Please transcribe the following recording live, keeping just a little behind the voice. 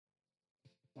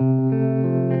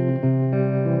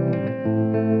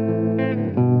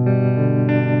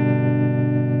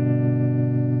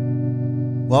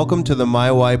Welcome to the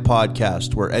My Why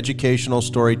podcast, where educational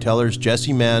storytellers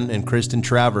Jesse Mann and Kristen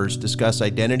Travers discuss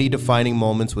identity-defining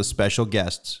moments with special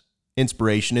guests.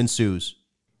 Inspiration ensues.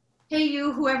 Hey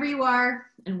you, whoever you are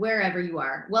and wherever you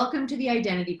are, welcome to the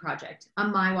Identity Project, a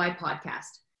My Why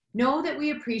podcast. Know that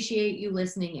we appreciate you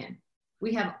listening in.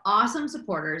 We have awesome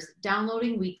supporters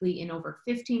downloading weekly in over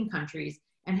 15 countries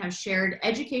and have shared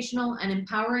educational and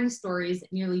empowering stories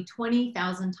nearly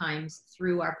 20,000 times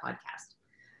through our podcast.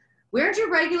 We aren't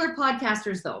your regular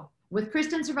podcasters though. With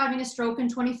Kristen surviving a stroke in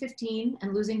 2015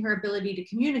 and losing her ability to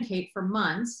communicate for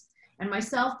months, and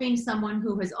myself being someone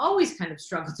who has always kind of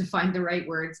struggled to find the right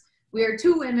words, we are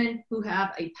two women who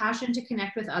have a passion to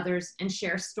connect with others and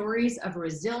share stories of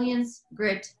resilience,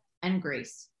 grit, and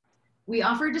grace. We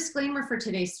offer a disclaimer for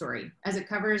today's story as it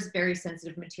covers very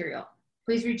sensitive material.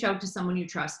 Please reach out to someone you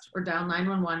trust or dial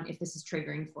 911 if this is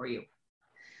triggering for you.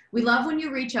 We love when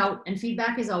you reach out, and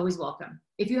feedback is always welcome.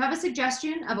 If you have a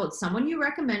suggestion about someone you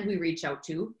recommend we reach out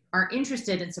to, are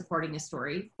interested in supporting a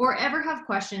story, or ever have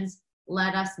questions,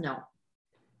 let us know.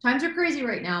 Times are crazy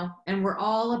right now, and we're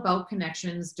all about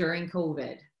connections during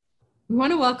COVID. We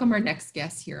want to welcome our next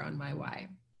guest here on My Why.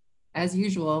 As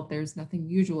usual, there's nothing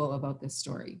usual about this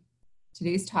story.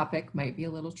 Today's topic might be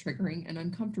a little triggering and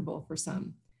uncomfortable for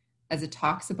some, as it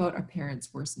talks about a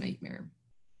parent's worst nightmare.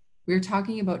 We are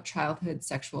talking about childhood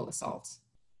sexual assault.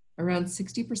 Around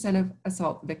 60% of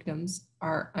assault victims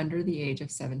are under the age of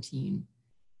 17,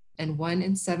 and 1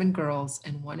 in 7 girls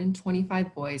and 1 in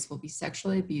 25 boys will be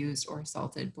sexually abused or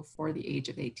assaulted before the age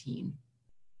of 18.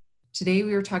 Today,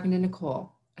 we are talking to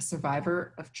Nicole, a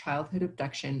survivor of childhood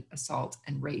abduction, assault,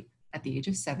 and rape at the age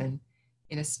of 7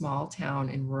 in a small town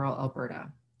in rural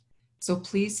Alberta. So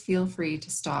please feel free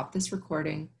to stop this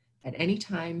recording at any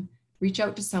time, reach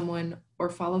out to someone, or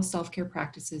follow self-care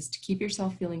practices to keep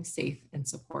yourself feeling safe and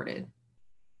supported.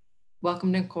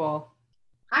 Welcome, Nicole.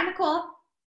 Hi, Nicole.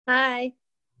 Hi.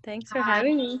 Thanks for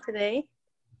having me today.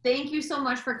 Thank you so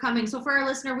much for coming. So for our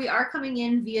listener, we are coming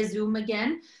in via Zoom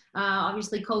again.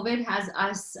 Obviously, COVID has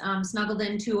us snuggled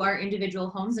into our individual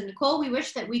homes. And Nicole, we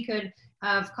wish that we could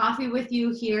have coffee with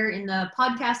you here in the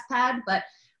podcast pad, but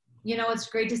you know, it's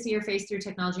great to see your face through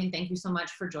technology, and thank you so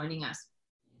much for joining us.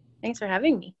 Thanks for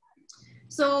having me.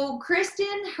 So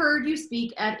Kristen heard you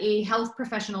speak at a health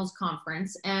professionals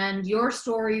conference, and your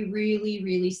story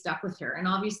really stuck with her. And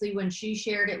obviously when she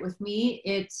shared it with me,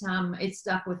 it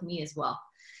stuck with me as well.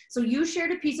 So you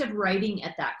shared a piece of writing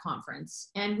at that conference,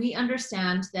 and we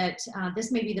understand that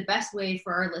this may be the best way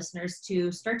for our listeners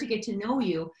to start to get to know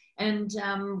you. And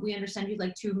we understand you'd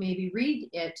like to maybe read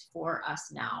it for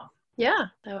us now. Yeah,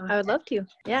 I would love to.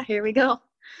 Yeah, here we go.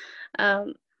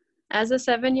 As a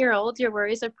 7-year-old, your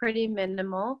worries are pretty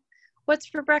minimal. What's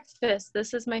for breakfast?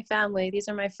 This is my family. These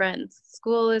are my friends.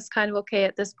 School is kind of okay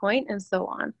at this point, and so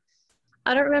on.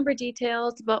 I don't remember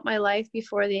details about my life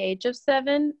before the age of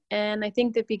 7, and I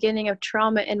think the beginning of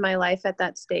trauma in my life at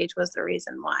that stage was the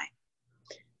reason why.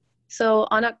 So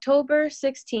on October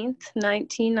 16th,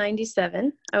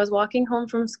 1997, I was walking home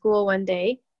from school one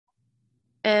day,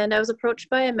 and I was approached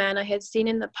by a man I had seen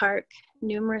in the park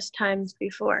numerous times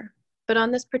before. But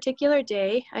on this particular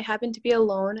day, I happened to be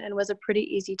alone and was a pretty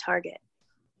easy target.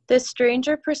 This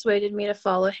stranger persuaded me to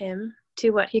follow him to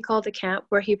what he called a camp,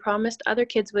 where he promised other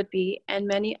kids would be, and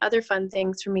many other fun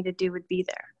things for me to do would be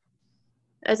there.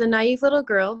 As a naive little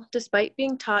girl, despite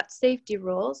being taught safety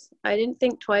rules, I didn't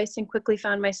think twice and quickly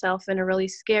found myself in a really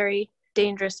scary,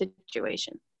 dangerous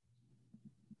situation.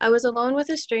 I was alone with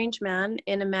a strange man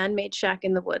in a man-made shack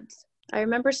in the woods. I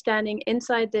remember standing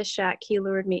inside this shack he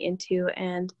lured me into,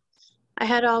 and I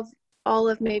had all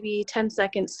of maybe 10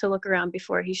 seconds to look around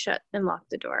before he shut and locked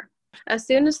the door. As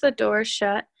soon as the door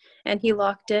shut and he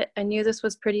locked it, I knew this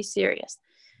was pretty serious.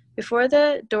 Before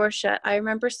the door shut, I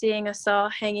remember seeing a saw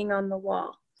hanging on the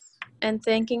wall and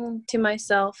thinking to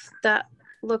myself, that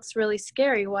looks really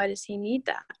scary. Why does he need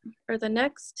that? For the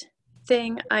next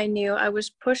thing I knew, I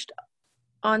was pushed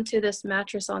onto this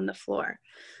mattress on the floor.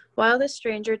 While the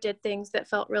stranger did things that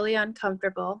felt really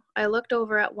uncomfortable, I looked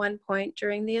over at one point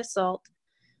during the assault,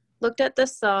 looked at the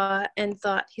saw, and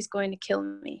thought, he's going to kill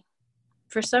me.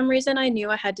 For some reason, I knew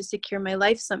I had to secure my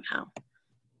life somehow.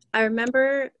 I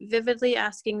remember vividly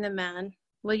asking the man,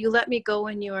 will you let me go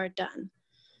when you are done?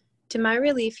 To my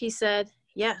relief, he said,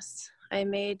 yes. I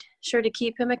made sure to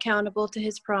keep him accountable to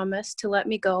his promise to let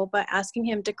me go by asking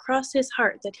him to cross his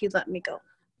heart that he'd let me go.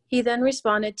 He then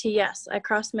responded to, yes, I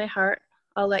crossed my heart.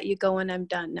 I'll let you go when I'm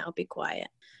done. Now be quiet.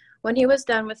 When he was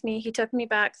done with me, he took me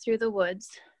back through the woods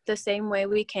the same way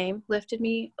we came, lifted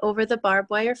me over the barbed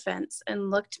wire fence, and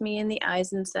looked me in the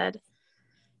eyes and said,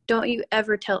 don't you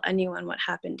ever tell anyone what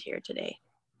happened here today.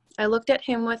 I looked at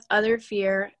him with utter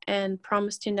fear and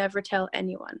promised to never tell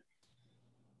anyone.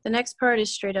 The next part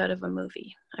is straight out of a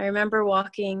movie. I remember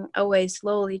walking away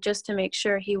slowly just to make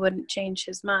sure he wouldn't change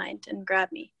his mind and grab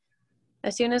me.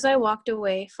 As soon as I walked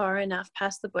away far enough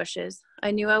past the bushes,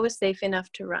 I knew I was safe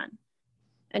enough to run.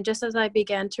 And just as I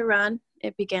began to run,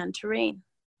 it began to rain.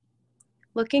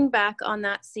 Looking back on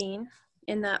that scene,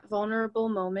 in that vulnerable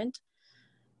moment,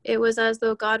 it was as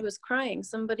though God was crying.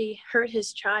 Somebody hurt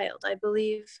his child. I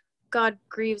believe God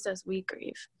grieves as we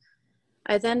grieve.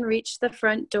 I then reached the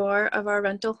front door of our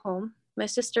rental home. My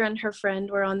sister and her friend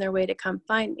were on their way to come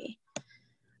find me.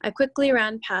 I quickly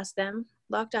ran past them,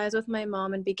 locked eyes with my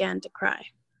mom, and began to cry.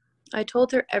 I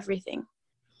told her everything.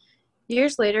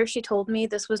 Years later, she told me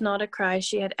this was not a cry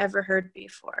she had ever heard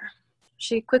before.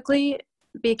 She quickly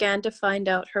began to find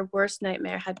out her worst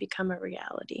nightmare had become a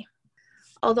reality.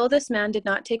 Although this man did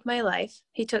not take my life,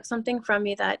 he took something from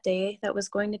me that day that was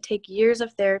going to take years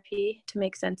of therapy to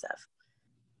make sense of.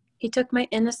 He took my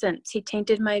innocence. He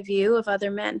tainted my view of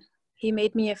other men. He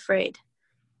made me afraid.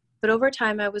 But over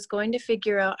time, I was going to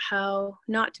figure out how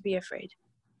not to be afraid,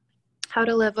 how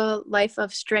to live a life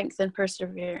of strength and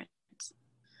perseverance.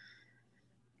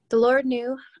 The Lord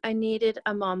knew I needed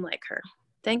a mom like her.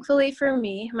 Thankfully for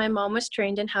me, my mom was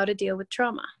trained in how to deal with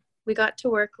trauma. We got to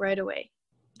work right away.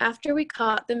 After we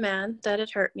caught the man that had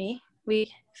hurt me,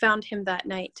 we found him that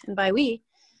night. And by we,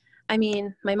 I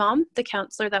mean my mom, the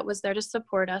counselor that was there to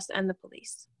support us, and the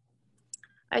police.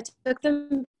 I took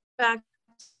them back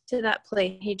to that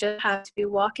place. He just had to be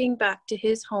walking back to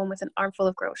his home with an armful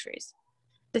of groceries.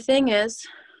 The thing is,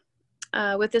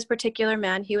 with this particular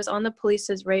man, he was on the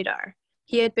police's radar.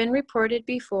 He had been reported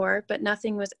before, but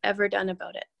nothing was ever done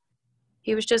about it.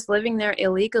 He was just living there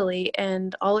illegally,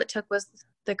 and all it took was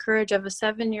the courage of a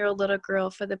 7-year-old little girl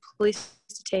for the police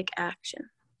to take action.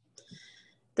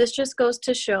 This just goes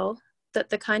to show that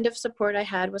the kind of support I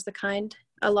had was the kind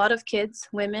a lot of kids,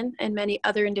 women, and many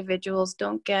other individuals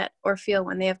don't get or feel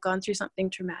when they have gone through something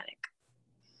traumatic.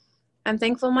 I'm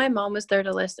thankful my mom was there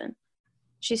to listen.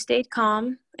 She stayed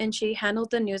calm, and she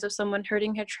handled the news of someone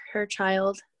hurting her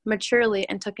child maturely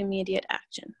and took immediate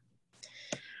action.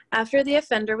 After the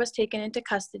offender was taken into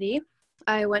custody,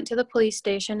 I went to the police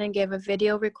station and gave a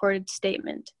video recorded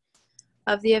statement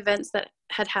of the events that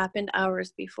had happened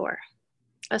hours before.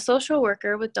 A social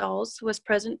worker with dolls was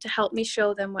present to help me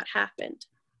show them what happened.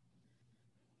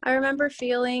 I remember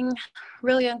feeling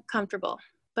really uncomfortable,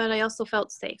 but I also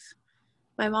felt safe.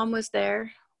 My mom was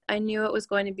there. I knew it was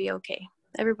going to be okay.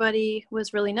 Everybody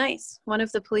was really nice. One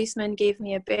of the policemen gave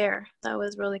me a bear. That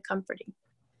was really comforting.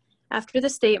 After the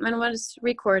statement was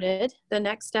recorded, the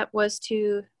next step was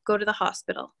to go to the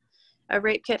hospital. A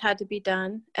rape kit had to be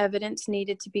done. Evidence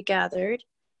needed to be gathered.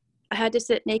 I had to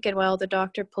sit naked while the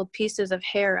doctor pulled pieces of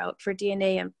hair out for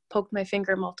DNA and poked my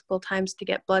finger multiple times to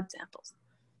get blood samples.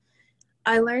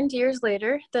 I learned years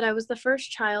later that I was the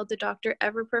first child the doctor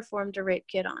ever performed a rape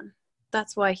kit on.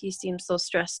 That's why he seemed so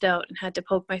stressed out and had to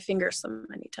poke my finger so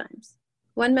many times.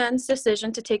 One man's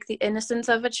decision to take the innocence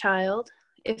of a child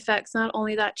affects not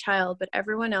only that child, but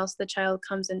everyone else the child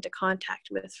comes into contact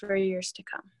with for years to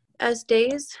come. As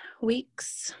days,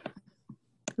 weeks,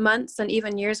 months, and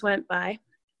even years went by,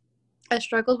 I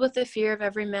struggled with the fear of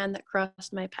every man that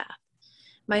crossed my path.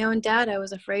 My own dad, I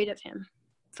was afraid of him.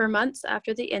 For months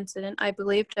after the incident, I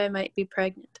believed I might be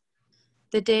pregnant.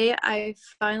 The day I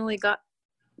finally got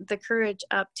the courage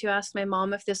up to ask my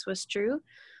mom if this was true,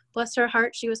 bless her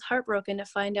heart, she was heartbroken to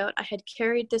find out I had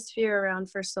carried this fear around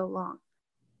for so long.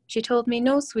 She told me,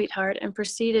 "No, sweetheart," and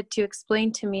proceeded to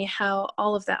explain to me how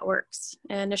all of that works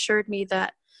and assured me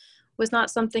that was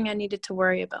not something I needed to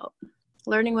worry about.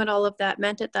 Learning what all of that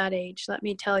meant at that age, let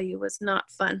me tell you, was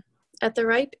not fun. At the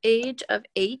ripe age of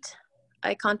 8,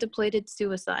 I contemplated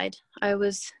suicide. I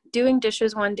was doing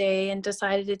dishes one day and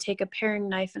decided to take a paring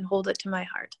knife and hold it to my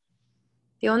heart.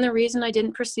 The only reason I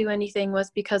didn't pursue anything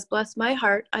was because, bless my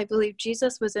heart, I believed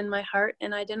Jesus was in my heart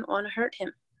and I didn't want to hurt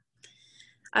him.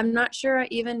 I'm not sure I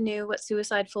even knew what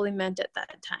suicide fully meant at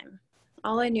that time.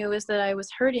 All I knew is that I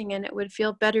was hurting and it would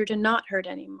feel better to not hurt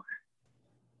anymore.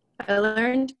 I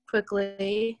learned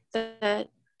quickly that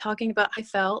talking about how I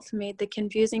felt made the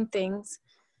confusing things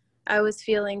I was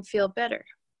feeling feel better.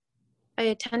 I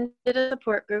attended a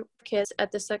support group for kids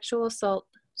at the Sexual Assault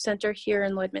Center here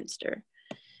in Lloydminster.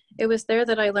 It was there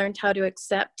that I learned how to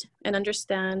accept and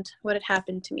understand what had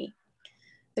happened to me.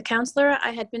 The counselor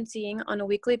I had been seeing on a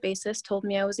weekly basis told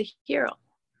me I was a hero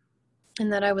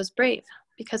and that I was brave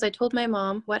because I told my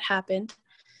mom what happened.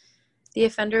 The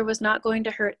offender was not going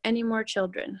to hurt any more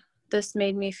children. This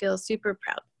made me feel super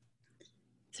proud.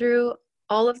 Through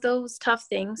all of those tough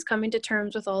things, coming to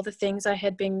terms with all the things I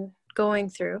had been going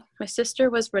through. My sister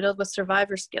was riddled with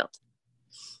survivor's guilt.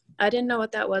 I didn't know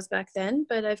what that was back then,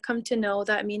 but I've come to know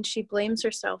that means she blames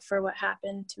herself for what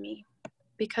happened to me.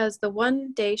 Because the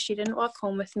one day she didn't walk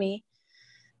home with me,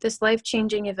 this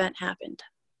life-changing event happened.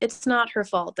 It's not her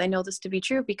fault. I know this to be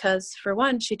true because, for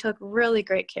one, she took really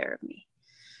great care of me.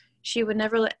 She would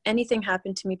never let anything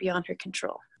happen to me beyond her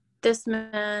control. This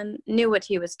man knew what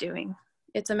he was doing.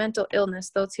 It's a mental illness,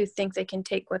 those who think they can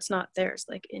take what's not theirs,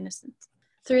 like innocence.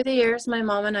 Through the years, my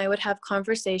mom and I would have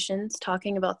conversations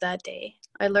talking about that day.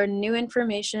 I learned new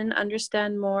information,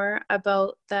 understand more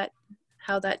about that,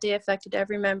 how that day affected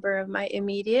every member of my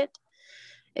immediate,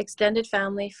 extended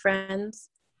family, friends,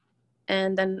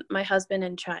 and then my husband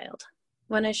and child.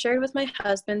 When I shared with my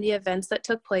husband the events that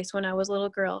took place when I was a little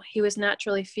girl, he was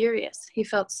naturally furious. He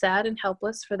felt sad and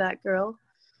helpless for that girl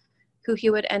who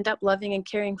he would end up loving and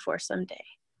caring for someday.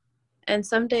 And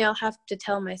someday I'll have to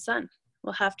tell my son.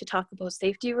 We'll have to talk about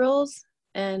safety rules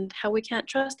and how we can't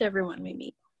trust everyone we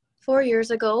meet. 4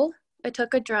 years ago, I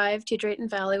took a drive to Drayton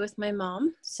Valley with my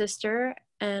mom, sister,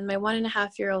 and my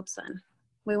 1.5-year-old son.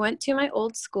 We went to my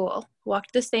old school,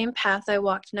 walked the same path I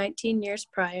walked 19 years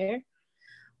prior,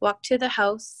 walked to the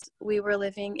house we were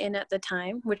living in at the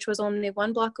time, which was only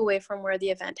 1 block away from where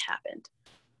the event happened.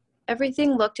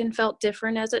 Everything looked and felt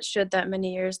different as it should that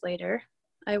many years later.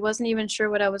 I wasn't even sure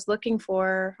what I was looking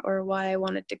for or why I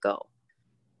wanted to go.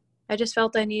 I just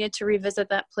felt I needed to revisit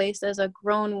that place as a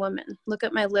grown woman, look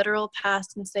at my literal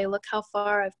past and say, look how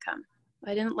far I've come.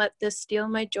 I didn't let this steal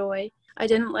my joy. I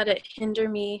didn't let it hinder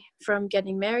me from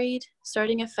getting married,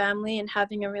 starting a family, and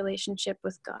having a relationship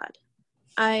with God.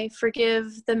 I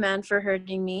forgive the man for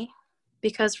hurting me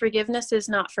because forgiveness is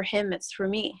not for him, it's for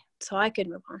me, so I could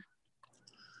move on.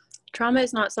 Trauma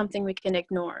is not something we can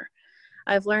ignore.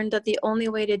 I've learned that the only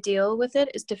way to deal with it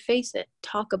is to face it,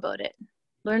 talk about it,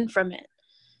 learn from it.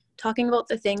 Talking about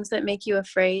the things that make you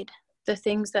afraid, the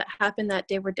things that happened that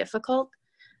day were difficult,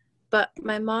 but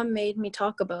my mom made me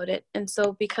talk about it. And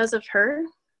so because of her,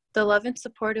 the love and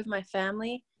support of my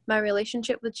family, my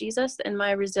relationship with Jesus, and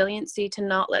my resiliency to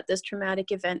not let this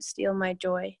traumatic event steal my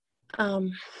joy.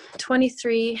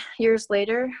 23 years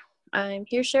later, I'm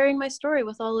here sharing my story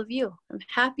with all of you. I'm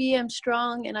happy, I'm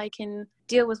strong, and I can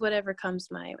deal with whatever comes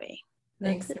my way.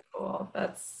 Thanks, Nicole.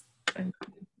 That's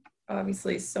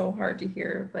obviously so hard to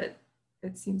hear, but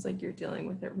it seems like you're dealing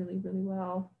with it really, really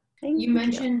well. You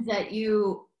mentioned that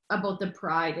about the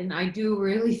pride, and I do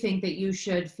really think that you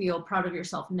should feel proud of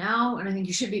yourself now, and I think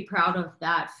you should be proud of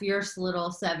that fierce little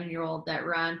 7-year-old that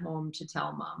ran home to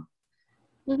tell mom.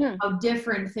 Mm-hmm. How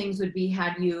different things would be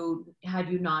had you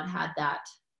not had that,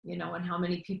 and how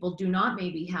many people do not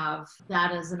maybe have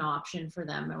that as an option for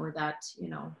them, or that,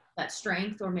 that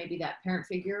strength, or maybe that parent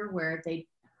figure where they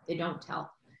don't tell,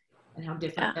 and how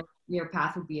different your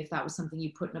path would be if that was something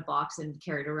you put in a box and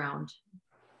carried around.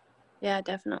 Yeah,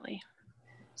 definitely.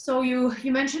 So you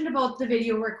mentioned about the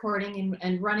video recording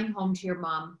and running home to your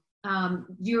mom.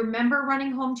 Do you remember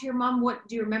running home to your mom? What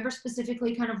do you remember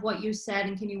specifically, kind of what you said,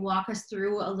 and can you walk us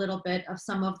through a little bit of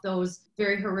some of those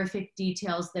very horrific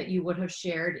details that you would have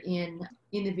shared in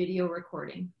the video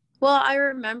recording? Well, I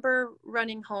remember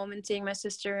running home and seeing my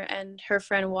sister and her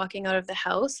friend walking out of the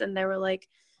house, and they were like,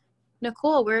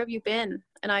 Nicole, where have you been?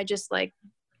 And I just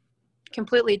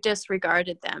completely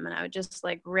disregarded them, and I would just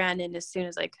ran in as soon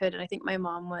as I could. And I think my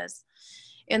mom was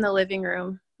in the living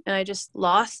room, and I just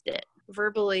lost it,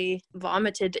 verbally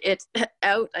vomited it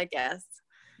out, I guess.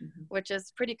 Mm-hmm. Which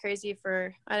is pretty crazy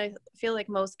I feel like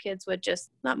most kids would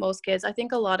not most kids, I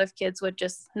think a lot of kids would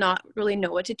just not really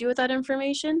know what to do with that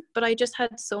information. But I just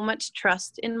had so much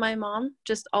trust in my mom,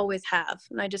 just always have.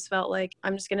 And I just felt like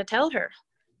I'm just going to tell her.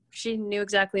 She knew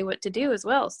exactly what to do as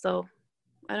well. So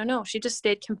I don't know. She just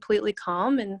stayed completely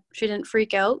calm and she didn't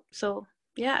freak out. So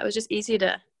yeah, it was just easy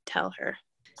to tell her.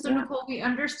 So Nicole, we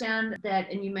understand that,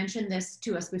 and you mentioned this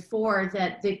to us before,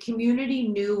 that the community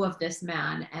knew of this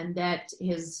man, and that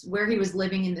where he was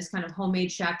living in this kind of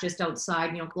homemade shack just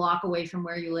outside, block away from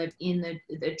where you lived, in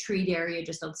the treed area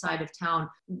just outside of town.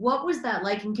 What was that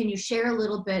like? And can you share a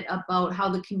little bit about how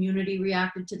the community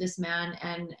reacted to this man,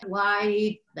 and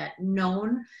why that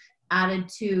known added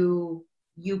to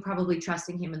you probably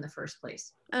trusting him in the first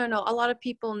place? I don't know. A lot of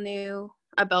people knew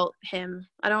about him.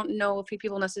 I don't know if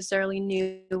people necessarily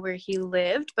knew where he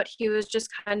lived, but he was just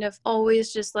kind of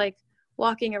always just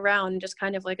walking around, just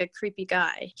kind of like a creepy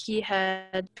guy. He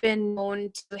had been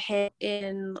known to hit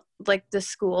in the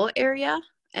school area,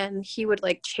 and he would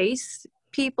chase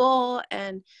people,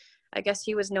 and I guess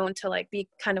he was known to be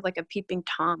kind of like a peeping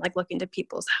Tom, look into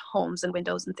people's homes and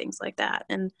windows and things like that.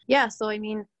 And yeah, so I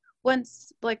mean,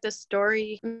 once the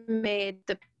story made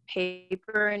the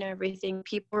paper and everything,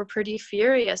 people were pretty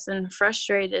furious and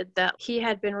frustrated that he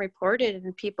had been reported,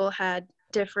 and people had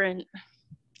different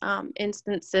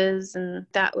instances and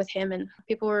that with him, and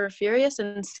people were furious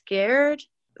and scared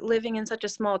living in such a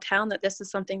small town that this is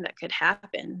something that could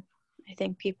happen. I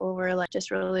think people were like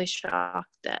just really shocked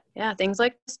that, yeah, things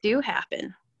like this do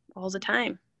happen all the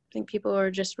time. I think people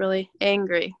were just really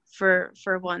angry for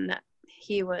one that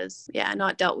he was,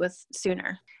 not dealt with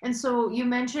sooner. And so you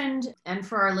mentioned, and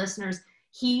for our listeners,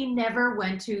 he never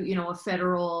went to, a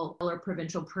federal or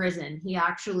provincial prison. He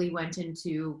actually went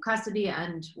into custody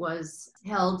and was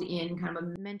held in kind of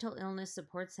a mental illness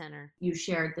support center. You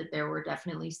shared that there were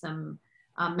definitely some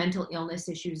mental illness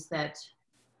issues that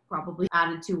probably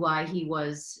added to why he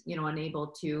was, unable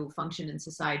to function in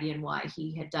society, and why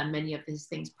he had done many of his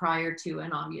things prior to,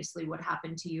 and obviously what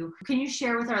happened to you. Can you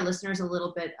share with our listeners a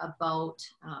little bit about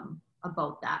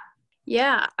that?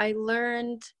 Yeah, I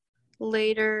learned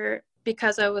later,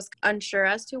 because I was unsure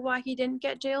as to why he didn't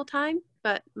get jail time,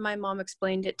 but my mom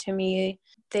explained it to me.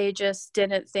 They just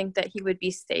didn't think that he would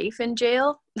be safe in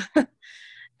jail,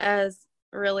 as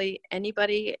really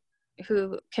anybody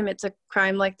who commits a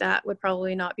crime like that would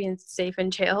probably not be safe in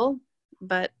jail.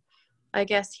 But I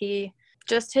guess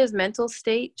his mental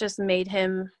state just made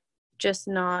him just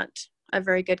not a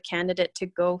very good candidate to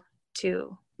go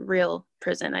to real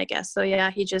prison, I guess. So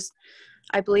yeah,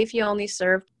 I believe he only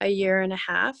served a year and a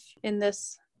half in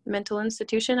this mental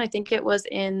institution. I think it was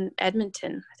in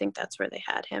Edmonton. I think that's where they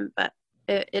had him. But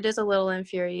it is a little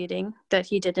infuriating that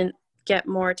he didn't get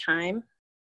more time.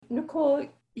 Nicole,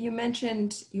 you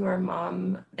mentioned your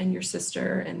mom and your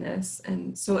sister in this.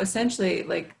 And so essentially,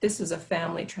 like, this was a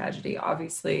family tragedy.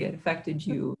 Obviously, it affected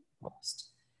you most,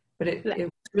 but it was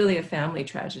really a family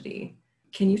tragedy.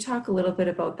 Can you talk a little bit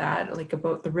about that, like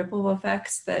about the ripple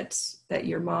effects that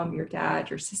your mom, your dad,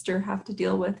 your sister have to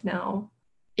deal with now?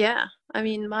 Yeah, I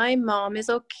mean, my mom is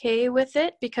okay with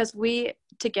it because we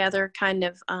together kind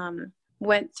of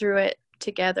went through it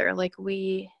together. Like,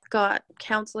 we got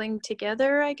counseling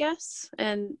together, I guess.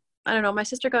 And I don't know, my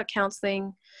sister got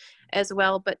counseling as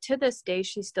well, but to this day,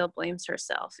 she still blames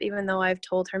herself, even though I've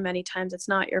told her many times it's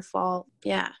not your fault.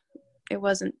 Yeah, it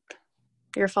wasn't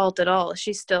your fault at all.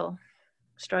 She still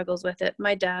struggles with it.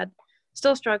 My dad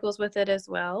still struggles with it as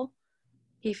well.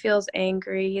 He feels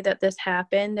angry that this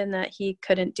happened and that he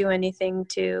couldn't do anything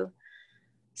to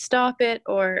stop it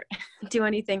or do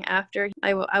anything after.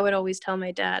 I would always tell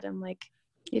my dad, I'm like,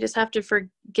 you just have to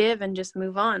forgive and just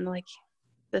move on. Like,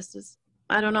 this is,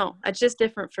 I don't know. It's just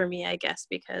different for me, I guess,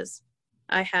 because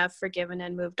I have forgiven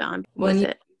and moved on with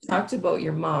it. You talked about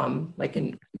your mom, like,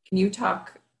 can you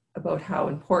talk about how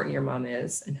important your mom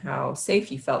is and how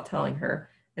safe you felt telling her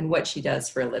and what she does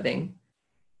for a living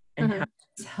and how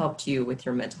it's helped you with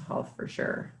your mental health for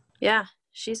sure? Yeah,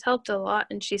 she's helped a lot,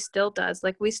 and she still does.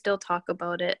 Like, we still talk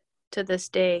about it to this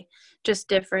day, just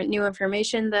different new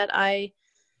information that I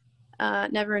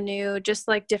never knew, just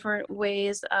like different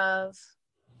ways of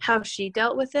how she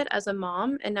dealt with it as a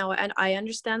mom. And now I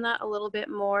understand that a little bit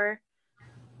more,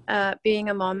 being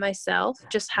a mom myself,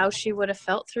 just how she would have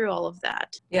felt through all of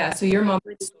that. Yeah, so your mom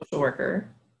is a social worker.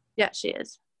 Yeah, she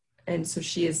is. And so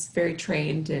she is very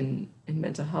trained in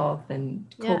mental health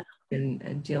and coping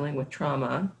and dealing with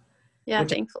trauma. Yeah,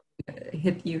 thankfully.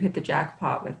 You hit the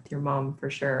jackpot with your mom for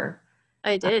sure.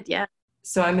 I did, yeah.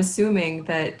 So I'm assuming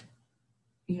that,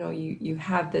 you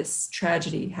have this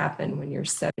tragedy happen when you're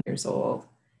 7 years old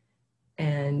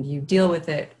and you deal with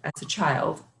it as a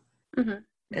child. Mm-hmm.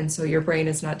 And so your brain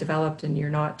is not developed and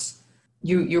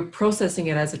you're processing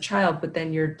it as a child, but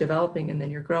then you're developing and then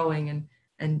you're growing.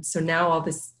 And so now all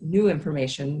this new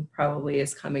information probably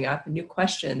is coming up and new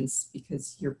questions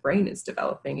because your brain is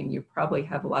developing and you probably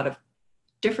have a lot of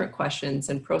different questions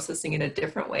and processing in a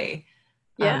different way.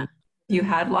 Yeah. You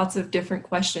had lots of different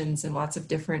questions and lots of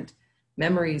different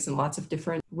memories and lots of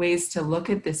different ways to look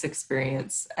at this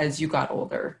experience as you got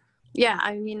older. Yeah,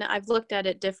 I mean, I've looked at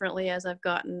it differently as I've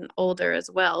gotten older as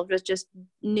well, with just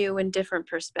new and different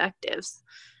perspectives,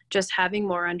 just having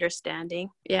more understanding.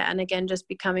 Yeah, and again, just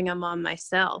becoming a mom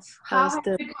myself. How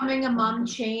has becoming a mom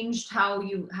changed how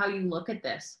you look at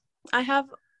this? I have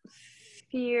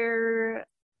fear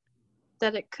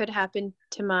that it could happen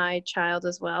to my child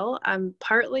as well. I'm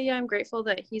grateful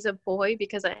that he's a boy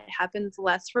because it happens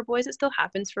less for boys. It still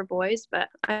happens for boys, but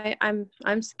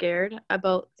I'm scared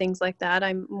about things like that.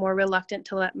 I'm more reluctant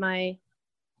to let my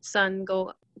son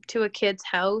go to a kid's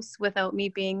house without me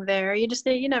being there. You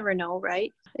never know,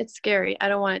 right? It's scary. I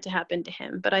don't want it to happen to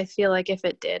him, but I feel like if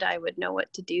it did, I would know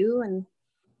what to do and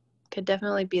could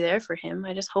definitely be there for him.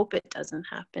 I just hope it doesn't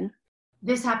happen.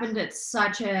 This happened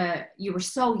at you were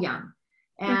so young.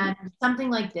 And something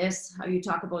like this, how you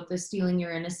talk about this stealing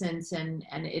your innocence, and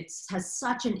it has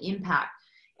such an impact.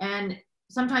 And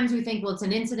sometimes we think, well, it's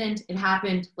an incident, it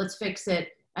happened, let's fix it,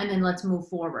 and then let's move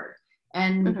forward.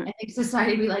 And I think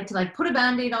society, we like to like put a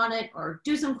Band-Aid on it or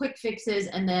do some quick fixes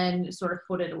and then sort of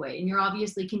put it away. And you're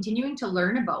obviously continuing to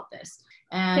learn about this,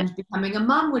 and becoming a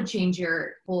mom would change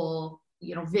your whole,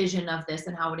 you know, vision of this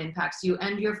and how it impacts you,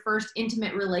 and your first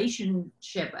intimate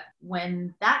relationship,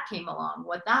 when that came along,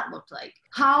 what that looked like.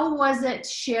 How was it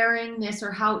sharing this,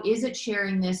 or how is it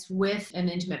sharing this with an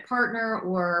intimate partner?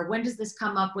 Or when does this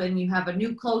come up when you have a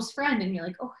new close friend and you're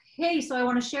like, oh, hey, so I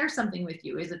want to share something with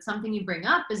you? Is it something you bring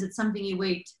up? Is it something you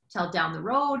wait till down the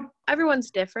road?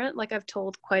 Everyone's different. Like, I've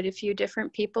told quite a few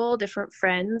different people, different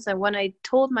friends. And when I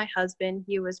told my husband,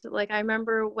 he was like, I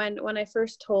remember when I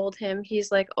first told him,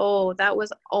 he's like, oh, that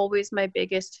was always my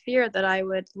biggest fear, that I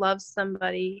would love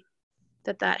somebody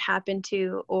that happened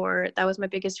to, or that was my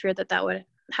biggest fear, that would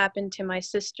happen to my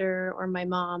sister or my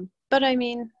mom. But I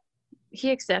mean,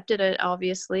 he accepted it,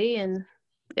 obviously, and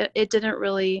it didn't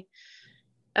really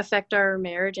affect our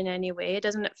marriage in any way. It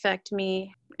doesn't affect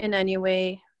me in any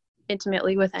way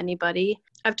intimately with anybody.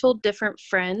 I've told different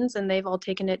friends and they've all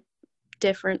taken it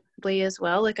differently as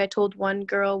well. Like, I told one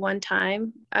girl one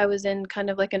time, I was in kind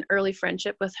of like an early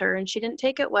friendship with her, and she didn't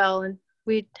take it well, and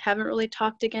we haven't really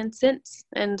talked again since.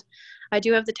 And I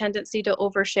do have the tendency to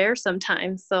overshare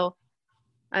sometimes, so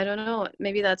I don't know,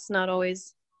 maybe that's not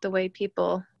always the way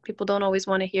people don't always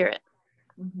want to hear it.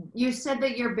 You said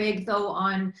that you're big, though,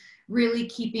 on really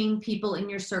keeping people in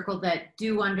your circle that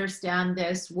do understand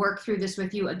this, work through this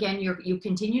with you. Again, you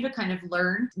continue to kind of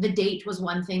learn. The date was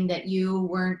one thing that you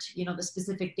weren't, you know, the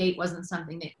specific date wasn't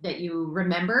something that you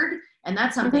remembered. And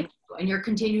that's something, and you're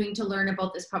continuing to learn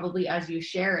about this probably as you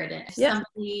share it. And if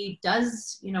somebody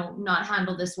does, you know, not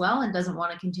handle this well and doesn't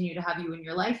want to continue to have you in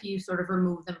your life, you sort of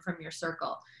remove them from your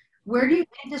circle. Where do you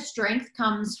think the strength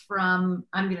comes from?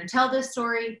 I'm going to tell this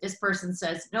story. This person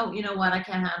says, no, you know what, I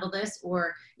can't handle this,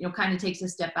 or, you know, kind of takes a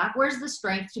step back. Where's the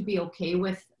strength to be okay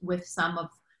with some of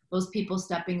those people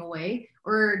stepping away?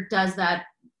 Or does that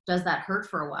hurt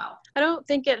for a while? I don't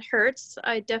think it hurts.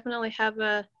 I definitely have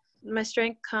my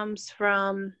strength comes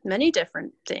from many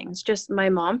different things. Just my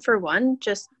mom, for one,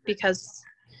 just because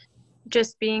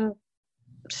just being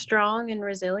strong and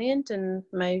resilient, and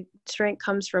my strength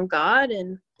comes from God,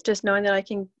 and just knowing that I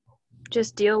can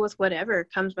just deal with whatever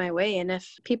comes my way. And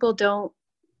if people don't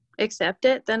accept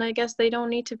it, then I guess they don't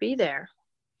need to be there.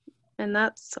 And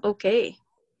that's okay.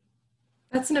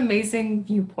 That's an amazing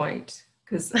viewpoint,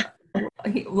 because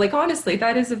like, honestly,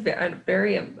 that is a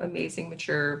very amazing,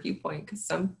 mature viewpoint, because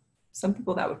some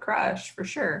people that would crush for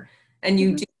sure. And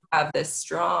you do have this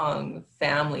strong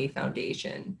family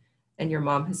foundation, and your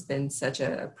mom has been such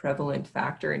a prevalent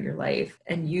factor in your life.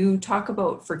 And you talk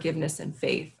about forgiveness and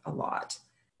faith a lot.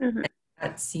 And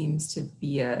that seems to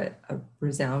be a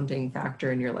resounding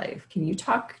factor in your life. Can you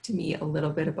talk to me a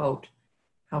little bit about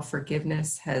how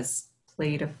forgiveness has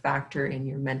played a factor in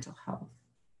your mental health,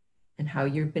 and how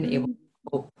you've been able to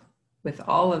cope with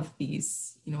all of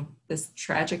these, you know, this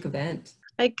tragic event?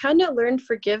 I kind of learned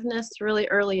forgiveness really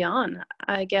early on.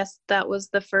 I guess that was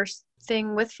the first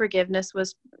thing with forgiveness,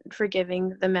 was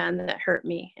forgiving the man that hurt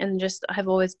me, and just I've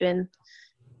always been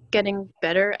getting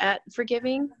better at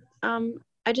forgiving.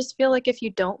 I just feel like if you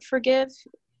don't forgive,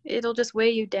 it'll just weigh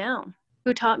you down.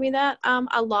 Who taught me that?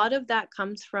 A lot of that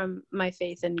comes from my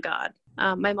faith in God.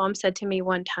 My mom said to me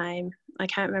one time, I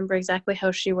can't remember exactly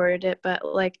how she worded it, but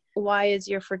like, why is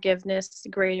your forgiveness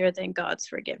greater than God's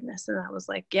forgiveness? And I was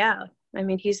like, yeah, I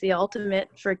mean, he's the ultimate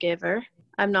forgiver.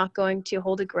 I'm not going to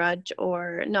hold a grudge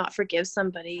or not forgive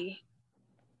somebody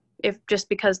if just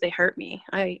because they hurt me.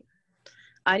 I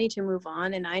need to move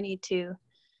on, and I need to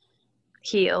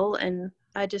heal, and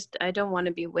I don't want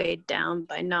to be weighed down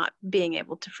by not being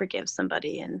able to forgive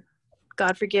somebody, and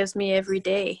God forgives me every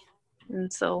day.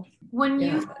 And so when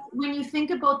you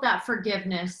think about that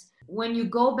forgiveness, when you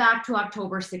go back to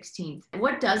October 16th,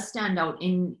 what does stand out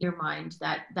in your mind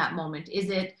that moment? Is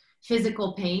it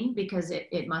physical pain, because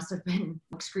it must have been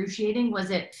excruciating?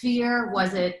 Was it fear?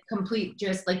 Was it complete,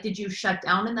 just like, did you shut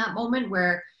down in that moment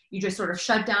where you just sort of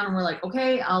shut down and were like,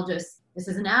 okay, this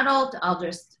is an adult, I'll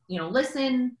just, you know,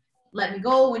 listen, let me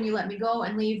go when you let me go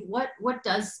and leave? What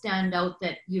does stand out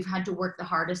that you've had to work the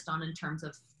hardest on in terms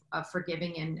of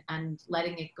forgiving and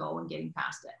letting it go and getting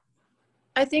past it?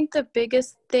 I think the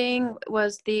biggest thing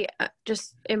was the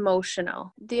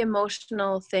emotional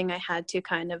thing I had to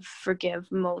kind of forgive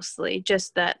mostly.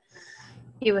 Just that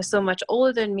he was so much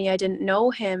older than me. I didn't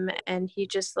know him, and he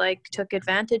just like took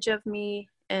advantage of me,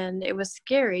 and it was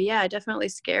scary. Yeah, definitely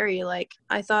scary. Like,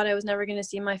 I thought I was never going to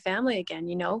see my family again,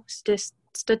 you know, just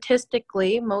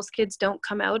statistically, most kids don't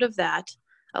come out of that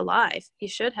alive. He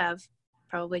should have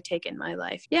probably taken my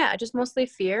life. Yeah, just mostly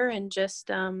fear and just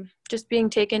being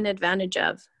taken advantage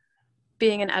of.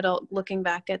 Being an adult, looking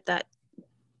back at that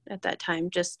time,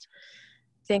 just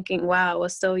thinking, wow, I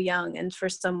was so young. And for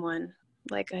someone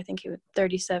like, I think he was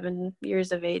 37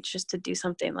 years of age, just to do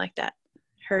something like that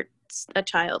hurts a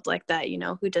child like that,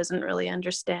 who doesn't really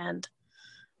understand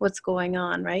what's going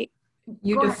on, right?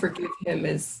 You to forgive him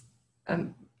is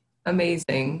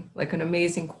amazing, like an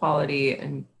amazing quality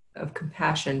and of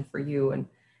compassion for you. And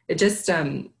it just,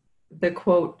 the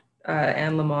quote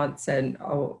Anne Lamott said,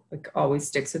 always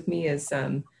sticks with me is,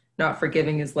 not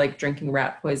forgiving is like drinking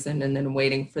rat poison and then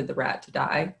waiting for the rat to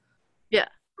die.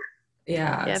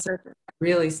 Yeah. So it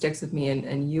really sticks with me.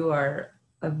 And you are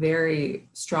a very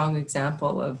strong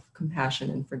example of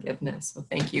compassion and forgiveness. So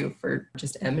thank you for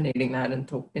just emanating that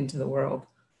into the world.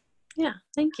 Yeah,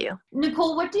 thank you.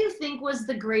 Nicole, what do you think was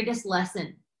the greatest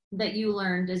lesson that you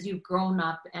learned as you've grown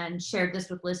up and shared this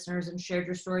with listeners and shared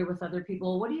your story with other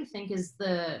people? What do you think is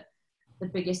the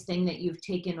biggest thing that you've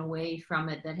taken away from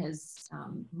it that has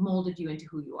molded you into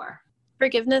who you are?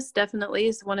 Forgiveness definitely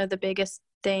is one of the biggest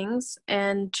things,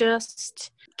 and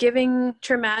just giving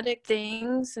traumatic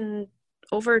things and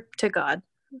over to God.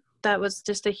 That was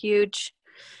just a huge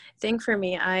thing for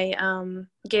me. I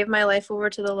gave my life over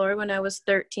to the Lord when I was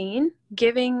 13.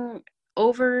 Giving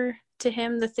over to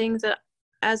Him the things that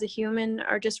as a human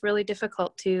are just really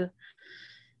difficult to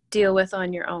deal with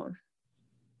on your own.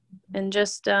 And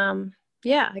just,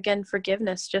 again,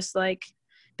 forgiveness, just like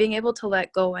being able to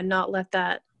let go and not let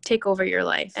that take over your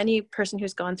life. Any person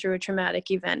who's gone through a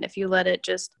traumatic event, if you let it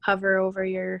just hover over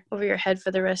your head for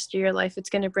the rest of your life,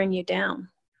 it's going to bring you down.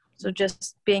 So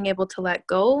just being able to let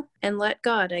go and let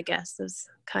God, I guess, is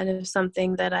kind of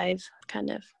something that I've kind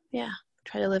of,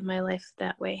 try to live my life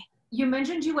that way. You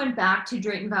mentioned you went back to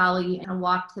Drayton Valley and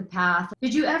walked the path.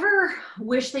 Did you ever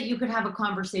wish that you could have a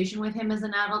conversation with him as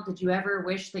an adult? Did you ever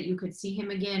wish that you could see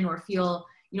him again or feel,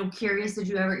 curious? Did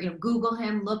you ever, Google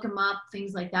him, look him up,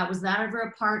 things like that? Was that ever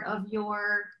a part of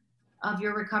your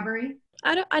recovery?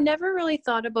 I never really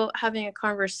thought about having a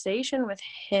conversation with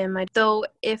him. Though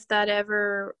if that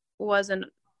ever was an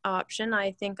option,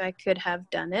 I think I could have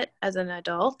done it as an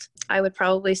adult. I would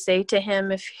probably say to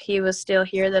him, if he was still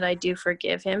here, that I do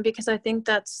forgive him, because I think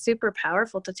that's super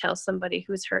powerful to tell somebody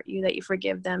who's hurt you that you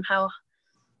forgive them. How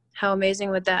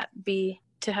amazing would that be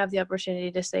to have the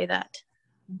opportunity to say that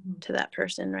to that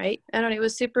person, right? I don't know, it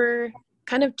was super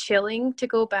kind of chilling to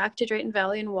go back to Drayton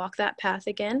Valley and walk that path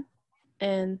again,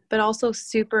 but also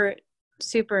super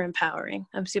empowering.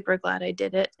 I'm super glad I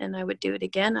did it, and I would do it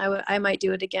again. I might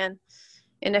do it again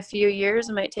in a few years.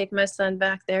 I might take my son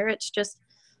back there. It's just,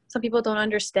 some people don't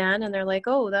understand, and they're like,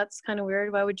 oh, that's kind of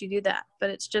weird. Why would you do that? But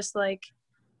it's just like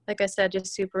I said,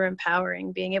 just super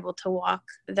empowering, being able to walk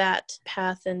that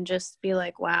path and just be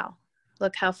like, wow,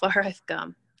 look how far I've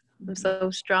come. I'm so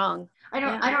strong. I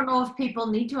don't know if people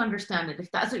need to understand it.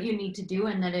 If that's what you need to do,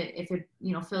 and that if it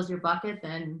fills your bucket,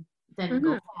 then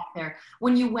go back there.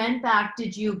 When you went back,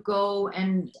 did you go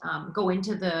and go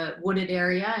into the wooded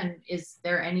area? And is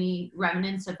there any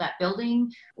remnants of that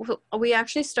building? We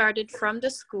actually started from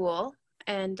the school,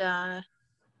 and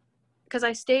because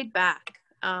I stayed back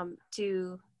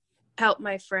to help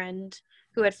my friend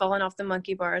who had fallen off the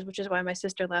monkey bars, which is why my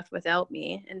sister left without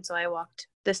me. And so I walked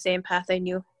the same path I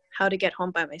knew how to get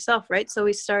home by myself, right? So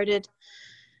we started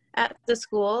at the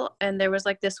school, and there was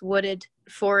like this wooded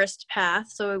forest path.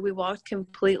 So we walked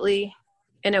completely,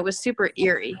 and it was super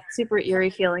eerie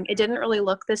feeling. It didn't really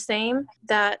look the same.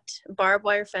 That barbed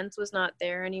wire fence was not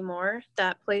there anymore.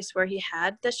 That place where he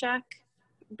had the shack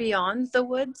beyond the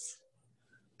woods,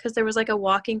 because there was like a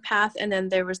walking path, and then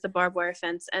there was the barbed wire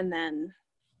fence, and then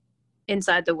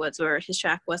inside the woods where his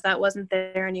shack was, that wasn't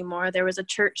there anymore. There was a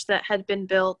church that had been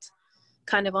built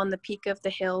kind of on the peak of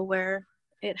the hill where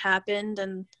it happened,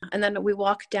 and then we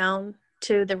walked down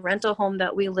to the rental home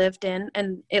that we lived in,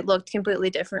 and it looked completely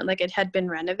different, like it had been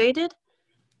renovated.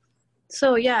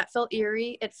 So yeah, it felt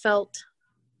eerie, it felt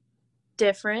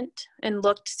different, and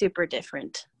looked super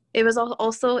different. It was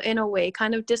also in a way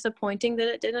kind of disappointing that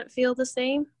it didn't feel the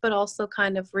same, but also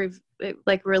kind of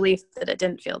relief that it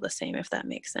didn't feel the same, if that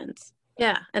makes sense.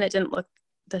 Yeah, and it didn't look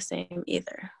the same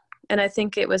either. And I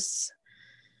think it was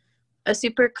a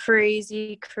super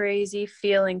crazy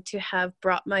feeling to have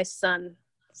brought my son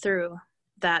through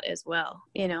that as well.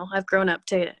 I've grown up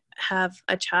to have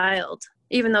a child,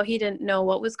 even though he didn't know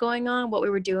what was going on, what we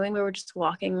were doing. We were just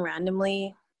walking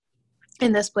randomly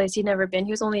in this place he'd never been.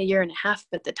 He was only 1.5 years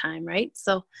at the time, right?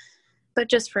 So, but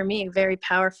just for me, very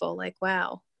powerful, like,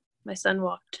 wow, my son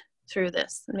walked through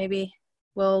this. Maybe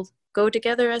we'll go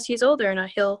together as he's older, and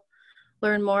he'll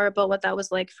learn more about what that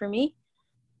was like for me.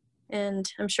 And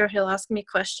I'm sure he'll ask me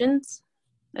questions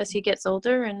as he gets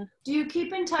older. And do you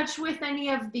keep in touch with any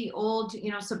of the old,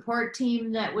 support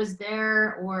team that was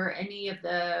there, or any of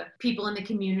the people in the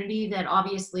community that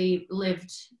obviously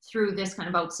lived through this kind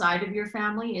of outside of your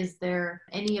family? Is there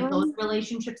any of those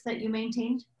relationships that you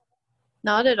maintained?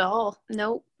 Not at all.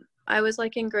 Nope. I was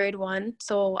like in grade 1,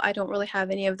 so I don't really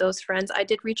have any of those friends. I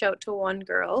did reach out to one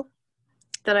girl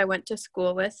that I went to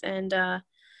school with, and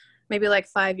maybe like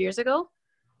 5 years ago,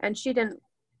 and she didn't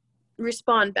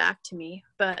respond back to me,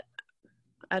 but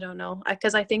I don't know,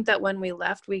 because I think that when we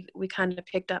left, we kind of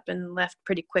picked up and left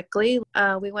pretty quickly.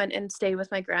 We went and stayed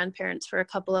with my grandparents for a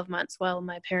couple of months while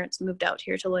my parents moved out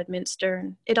here to Lloydminster,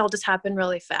 and it all just happened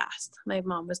really fast. My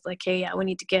mom was like, hey, yeah, we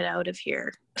need to get out of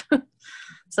here.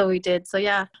 So we did. So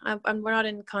yeah, we're not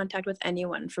in contact with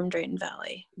anyone from Drayton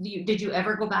Valley. Did you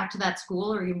ever go back to that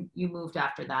school, or you moved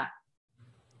after that?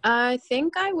 I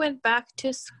think I went back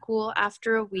to school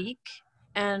after a week,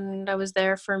 and I was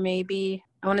there for maybe,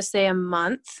 I want to say, a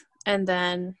month. And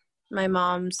then my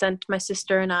mom sent my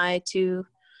sister and I to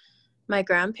my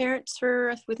grandparents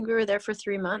I think we were there for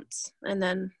 3 months. And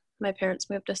then my parents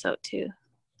moved us out to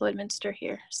Lloydminster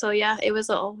here. So yeah, it was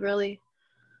all really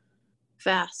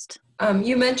fast.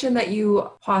 You mentioned that you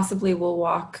possibly will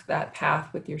walk that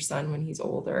path with your son when he's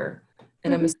older.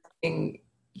 And I'm assuming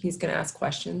he's going to ask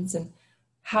questions. And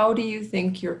how do you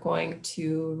think you're going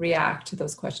to react to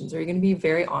those questions? Are you going to be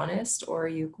very honest, or are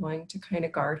you going to kind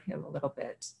of guard him a little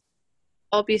bit?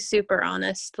 I'll be super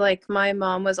honest. Like, my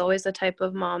mom was always the type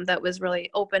of mom that was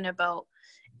really open about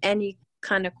any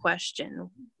kind of question.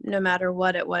 No matter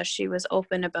what it was, she was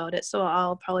open about it. So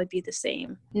I'll probably be the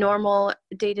same. Normal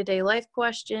day-to-day life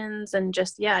questions, and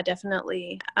just, yeah,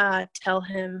 definitely tell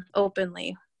him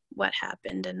openly what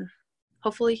happened, and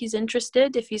hopefully he's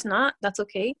interested. If he's not, that's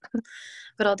okay.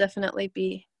 But I'll definitely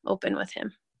be open with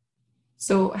him.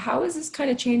 So how has this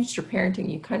kind of changed your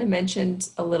parenting? You kind of mentioned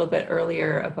a little bit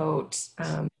earlier about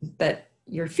that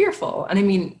you're fearful. And I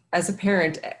mean, as a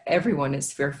parent, everyone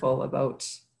is fearful about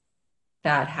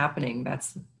that happening.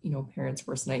 That's, parents'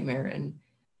 worst nightmare. And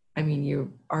I mean,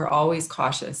 you are always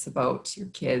cautious about your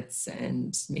kids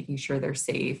and making sure they're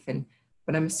safe.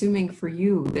 But I'm assuming for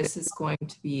you, this is going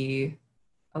to be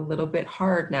a little bit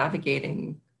hard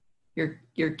navigating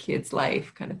your kid's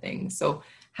life kind of thing. So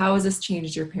how has this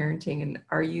changed your parenting, and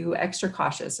are you extra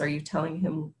cautious? Are you telling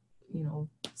him,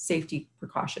 safety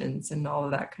precautions and all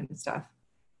of that kind of stuff?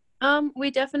 We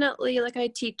definitely,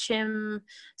 I teach him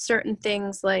certain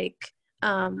things like,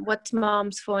 what's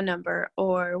mom's phone number,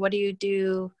 or what do you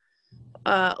do?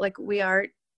 I'm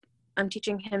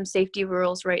teaching him safety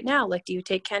rules right now. Like, do you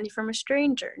take candy from a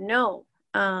stranger? No.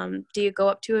 Do you go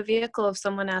up to a vehicle if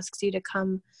someone asks you to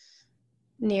come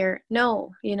near?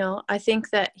 No. I'd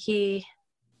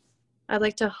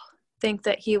like to think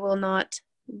that he will not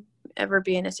ever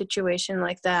be in a situation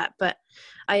like that, but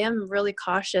I am really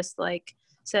cautious, like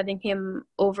sending him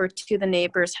over to the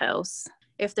neighbor's house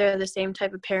if they're the same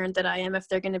type of parent that I am, if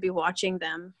they're going to be watching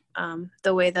them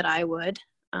the way that I would.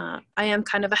 I am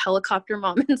kind of a helicopter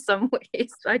mom in some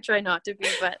ways. I try not to be,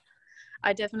 but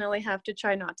I definitely have to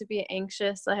try not to be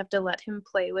anxious. I have to let him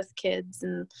play with kids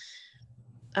and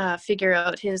figure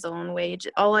out his own way.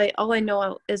 All I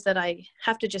know is that I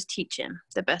have to just teach him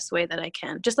the best way that I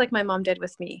can, just like my mom did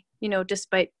with me.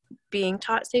 Despite being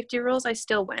taught safety rules, I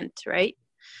still went, right?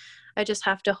 I just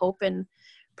have to hope and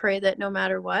pray that no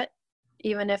matter what,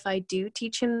 even if I do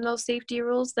teach him those safety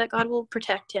rules, that God will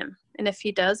protect him. And if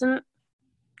he doesn't,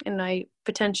 and I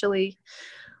potentially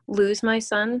lose my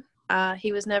son,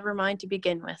 he was never mine to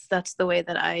begin with. That's the way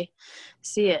that I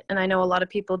see it. And I know a lot of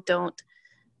people don't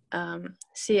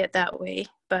see it that way,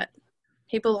 but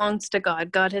he belongs to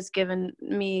God. God has given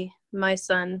me my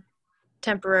son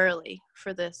temporarily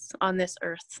for this on this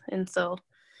earth. And so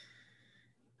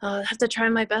I'll have to try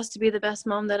my best to be the best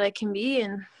mom that I can be,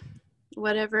 and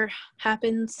whatever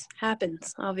happens,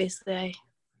 happens. Obviously, I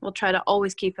will try to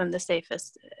always keep him the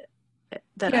safest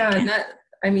that I can.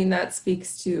 And that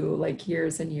speaks to like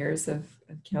years and years of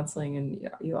counseling, and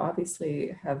you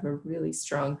obviously have a really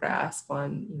strong grasp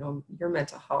on, your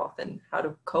mental health and how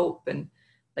to cope, and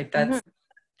like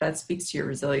that speaks to your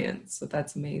resilience. So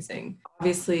that's amazing.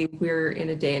 Obviously, we're in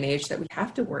a day and age that we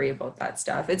have to worry about that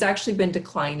stuff. It's actually been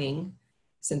declining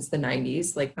since the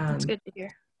 90s. That's good to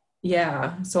hear.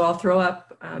 Yeah. So I'll throw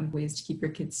up ways to keep your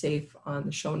kids safe on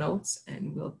the show notes,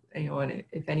 and we'll, and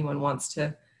if anyone wants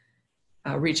to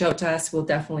reach out to us, we'll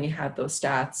definitely have those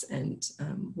stats and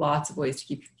lots of ways to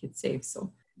keep your kids safe.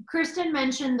 So Kristen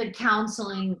mentioned the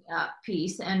counseling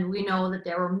piece, and we know that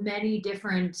there were many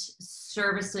different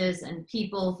services and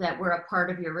people that were a part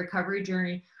of your recovery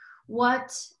journey.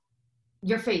 What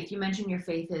your faith, you mentioned your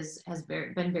faith has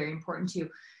been very important to you.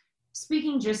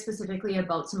 Speaking just specifically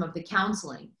about some of the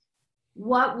counseling,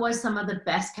 what was some of the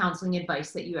best counseling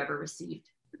advice that you ever received?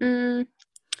 The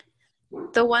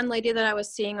one lady that I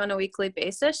was seeing on a weekly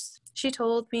basis, she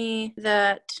told me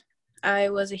that I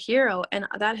was a hero, and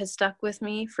that has stuck with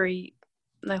me for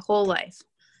my whole life.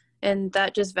 And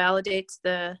that just validates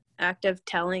the act of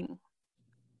telling,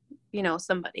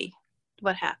 somebody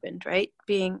what happened, right?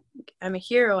 I'm a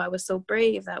hero. I was so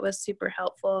brave. That was super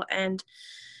helpful. And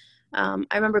I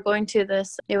remember going to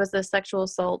it was the sexual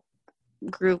assault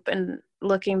group, and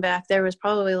looking back, there was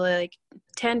probably like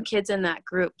 10 kids in that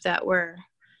group that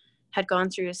had gone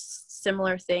through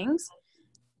similar things.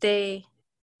 They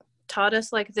taught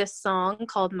us like this song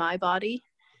called My Body,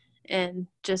 and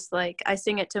just like I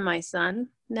sing it to my son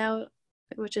now,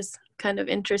 which is kind of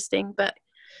interesting. But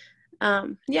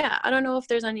I don't know if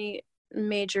there's any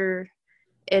major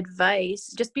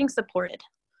advice. Just being supported,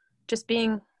 just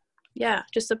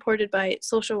supported by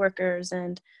social workers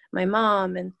and my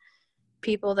mom and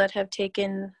people that have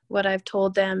taken what I've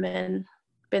told them and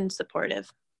been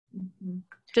supportive. Mm-hmm.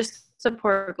 Just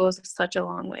support goes such a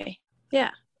long way. Yeah.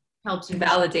 Helps you.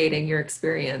 Validating your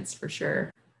experience, for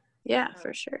sure. Yeah,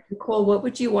 for sure. Nicole, what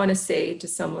would you want to say to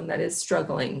someone that is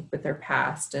struggling with their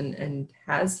past and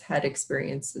has had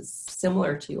experiences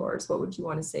similar to yours? What would you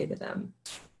want to say to them?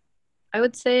 I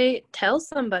would say tell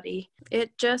somebody.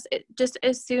 It just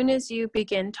as soon as you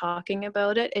begin talking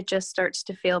about it, it just starts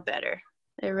to feel better.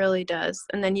 It really does.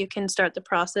 And then you can start the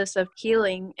process of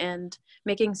healing and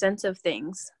making sense of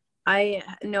things. I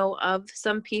know of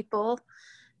some people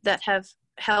that have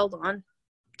held on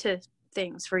to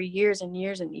things for years and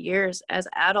years and years as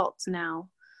adults now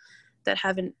that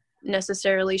haven't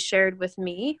necessarily shared with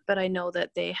me, but I know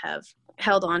that they have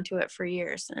held on to it for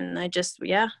years. And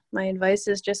my advice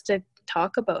is just to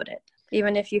talk about it.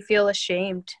 Even if you feel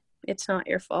ashamed, it's not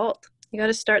your fault. You got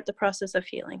to start the process of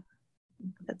healing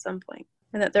at some point.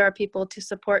 And that there are people to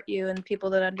support you and people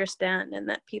that understand, and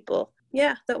that people,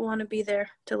 that want to be there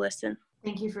to listen.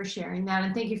 Thank you for sharing that.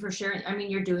 And thank you for sharing. I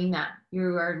mean, you're doing that.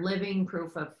 You are living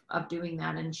proof of doing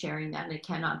that and sharing that. And it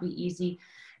cannot be easy.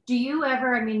 Do you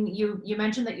ever, you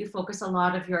mentioned that you focus a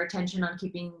lot of your attention on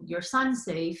keeping your son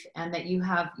safe, and that you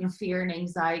have fear and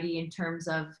anxiety in terms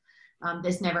of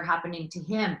this never happening to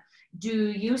him.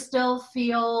 Do you still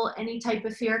feel any type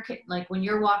of fear, like when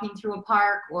you're walking through a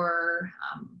park or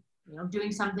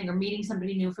doing something or meeting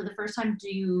somebody new for the first time? Do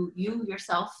you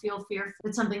yourself feel fear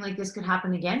that something like this could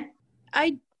happen again?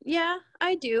 I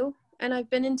do. And I've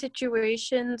been in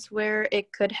situations where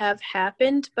it could have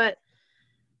happened, but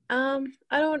I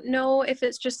don't know if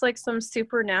it's just like some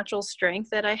supernatural strength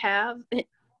that I have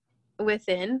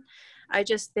within. I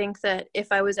just think that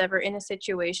if I was ever in a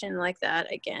situation like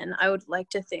that again, I would like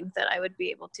to think that I would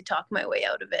be able to talk my way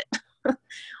out of it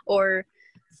or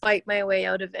fight my way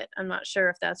out of it. I'm not sure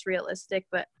if that's realistic,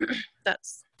 but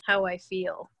that's how I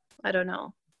feel. I don't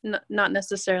know. Not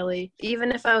necessarily.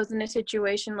 Even if I was in a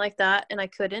situation like that and I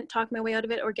couldn't talk my way out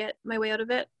of it or get my way out of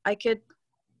it, I could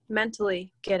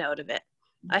mentally get out of it.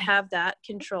 I have that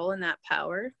control and that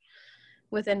power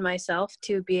within myself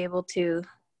to be able to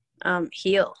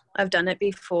heal. I've done it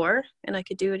before and I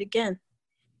could do it again.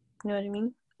 You know what I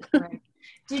mean? Right.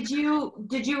 Did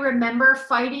you remember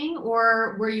fighting,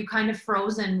 or were you kind of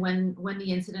frozen when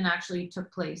the incident actually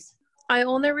took place? I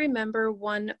only remember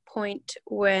one point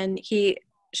when he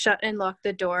shut and locked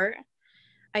the door.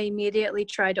 I immediately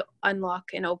tried to unlock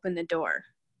and open the door,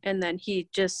 and then he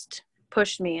just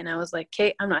pushed me, and I was like,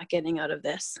 Kate, I'm not getting out of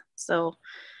this. So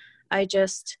I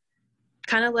just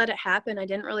kind of let it happen. I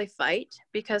didn't really fight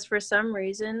because for some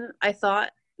reason I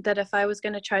thought that if I was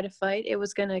going to try to fight, it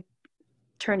was going to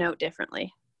turn out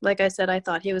differently. Like I said, I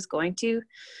thought he was going to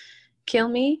kill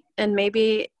me, and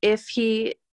maybe if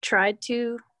he tried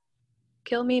to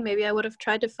kill me, maybe I would have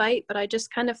tried to fight, but I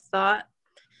just kind of thought,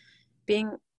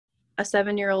 being a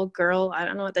 7-year-old girl, I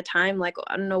don't know at the time, like,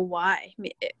 I don't know why.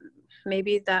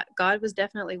 Maybe that God was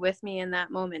definitely with me in that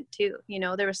moment too.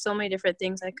 There were so many different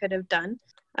things I could have done.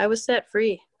 I was set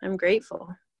free. I'm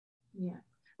grateful. Yeah.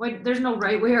 Like, there's no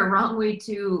right way or wrong way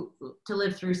to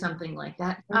live through something like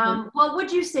that. Mm-hmm. What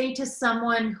would you say to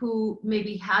someone who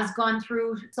maybe has gone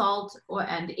through assault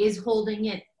and is holding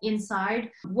it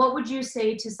inside? What would you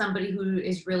say to somebody who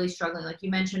is really struggling? Like you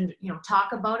mentioned,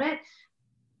 talk about it.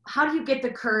 How do you get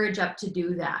the courage up to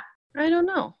do that? I don't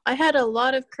know. I had a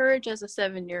lot of courage as a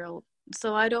 7-year-old,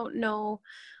 so I don't know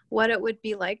what it would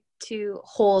be like to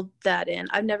hold that in.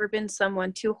 I've never been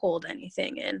someone to hold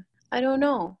anything in. I don't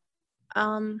know.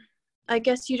 I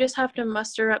guess you just have to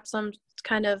muster up some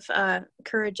kind of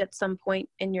courage at some point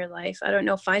in your life. I don't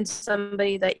know, find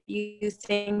somebody that you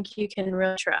think you can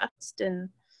really trust and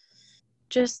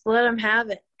just let them have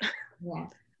it. Yeah.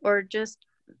 Or just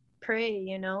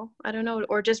pray, I don't know,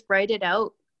 or just write it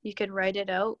out. You could write it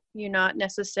out. You're not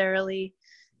necessarily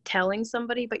telling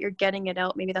somebody, but you're getting it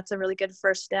out. Maybe that's a really good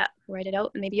first step. Write it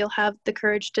out, and maybe you'll have the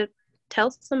courage to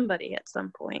tell somebody at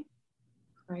some point.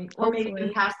 Right. Or maybe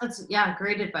Hopefully.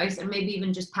 great advice. And maybe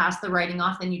even just pass the writing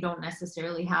off. Then you don't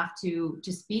necessarily have to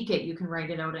speak it. You can write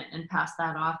it out and pass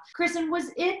that off. Kristen,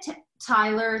 was it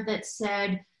Tyler that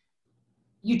said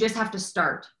you just have to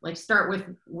start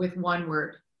with one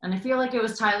word? And I feel like it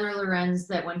was Tyler Lorenz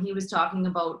that when he was talking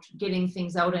about getting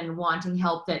things out and wanting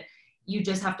help, that you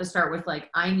just have to start with like,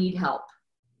 I need help.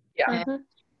 Yeah. And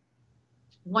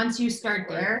once you start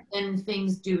there, then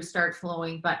things do start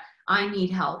flowing. But I need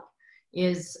help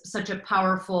is such a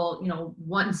powerful,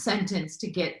 one sentence to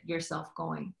get yourself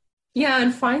going. Yeah,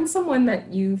 and find someone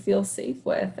that you feel safe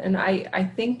with. And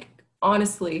I think,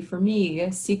 honestly, for me,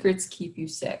 secrets keep you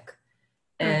sick.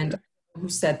 And who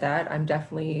said that? I'm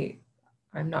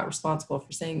not responsible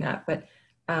for saying that, but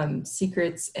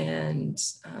secrets and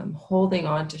holding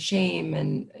on to shame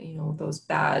and, those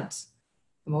bad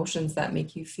emotions that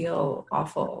make you feel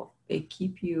awful, they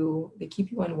keep you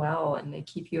unwell, and they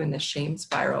keep you in the shame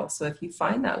spiral. So if you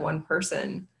find that one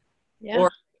person,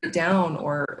 or write it down,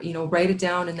 write it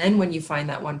down. And then when you find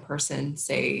that one person,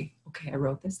 say, okay, I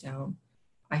wrote this down.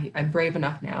 I'm brave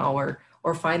enough now,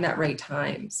 or find that right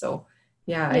time. So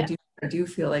I do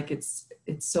feel like it's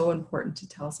so important to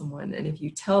tell someone. And if you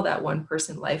tell that one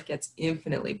person, life gets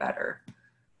infinitely better.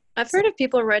 I've heard of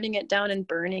people writing it down and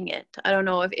burning it. I don't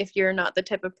know if you're not the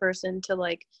type of person to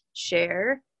like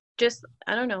share, just,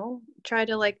 I don't know, try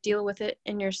to like deal with it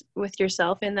with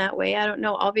yourself in that way. I don't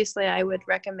know. Obviously I would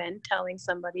recommend telling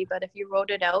somebody, but if you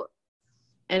wrote it out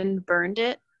and burned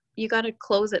it, you got to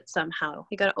close it somehow.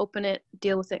 You got to open it,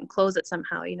 deal with it, and close it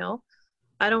somehow,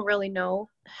 I don't really know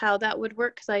how that would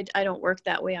work because I don't work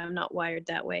that way. I'm not wired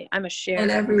that way. I'm a sharer.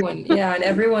 And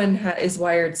everyone is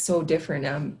wired so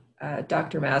different.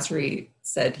 Dr. Masri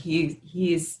said he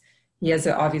has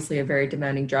obviously a very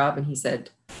demanding job, and he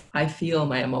said, I feel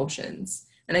my emotions.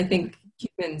 And I think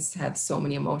humans have so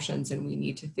many emotions, and we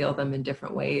need to feel them in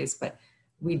different ways. But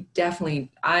we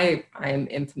definitely, I am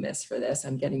infamous for this.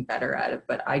 I'm getting better at it,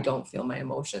 but I don't feel my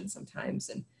emotions sometimes,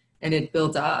 and it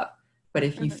builds up. But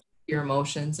if you feel your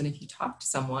emotions, and if you talk to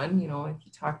someone, if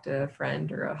you talk to a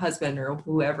friend or a husband or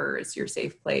whoever is your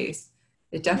safe place,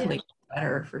 it definitely gets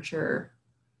better for sure.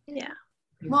 Yeah.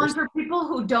 Well, and for people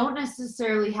who don't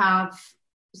necessarily have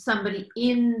somebody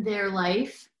in their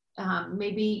life,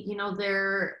 maybe,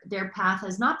 their path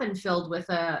has not been filled with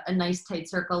a nice tight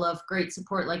circle of great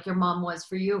support like your mom was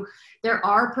for you. There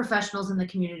are professionals in the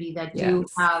community that do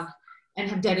have and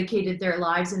have dedicated their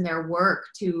lives and their work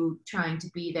to trying to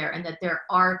be there, and that there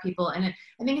are people. And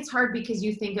I think it's hard because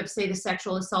you think of, say, the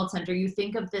sexual assault center, you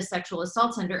think of the sexual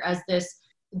assault center as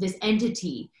this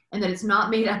entity, and that it's not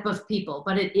made up of people,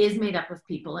 but it is made up of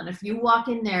people. And if you walk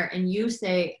in there and you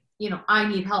say, I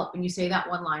need help, and you say that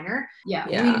one liner, we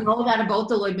know that about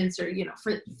the Lloydminster,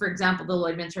 for example, the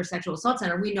Lloydminster Sexual Assault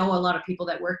Center, we know a lot of people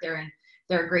that work there, and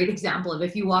they're a great example of,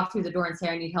 if you walk through the door and say,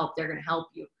 I need help, they're going to help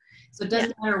you. So it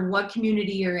doesn't matter what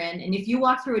community you're in. And if you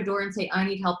walk through a door and say, I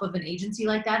need help of an agency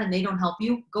like that, and they don't help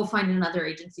you, go find another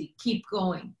agency. Keep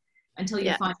going until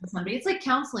you find somebody. It's like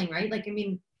counseling, right? Like, I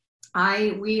mean,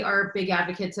 we are big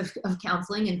advocates of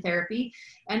counseling and therapy,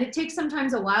 and it takes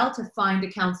sometimes a while to find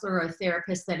a counselor or a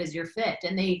therapist that is your fit.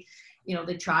 And they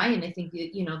try, and I think,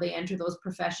 they enter those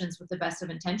professions with the best of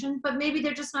intention, but maybe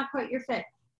they're just not quite your fit.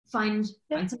 Find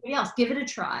somebody else, give it a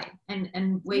try,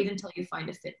 and wait until you find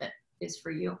a fit that is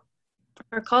for you.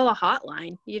 Or call a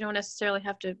hotline. You don't necessarily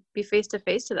have to be face to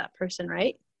face to that person,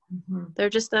 right? Mm-hmm. They're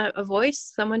just a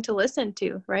voice, someone to listen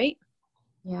to, right?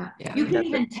 Yeah. You can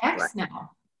even text now,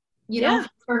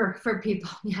 for people.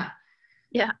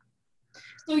 Yeah.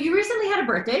 So you recently had a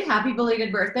birthday. Happy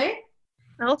belated birthday.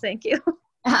 Oh, thank you.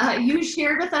 You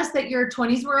shared with us that your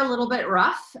 20s were a little bit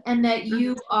rough, and that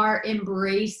you are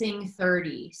embracing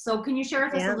 30. So can you share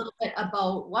with us a little bit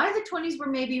about why the 20s were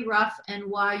maybe rough, and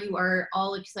why you are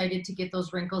all excited to get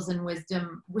those wrinkles and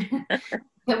wisdom,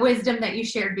 the wisdom that you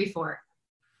shared before?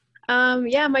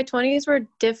 My 20s were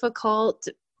difficult.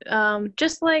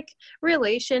 Just like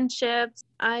relationships,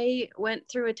 I went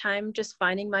through a time just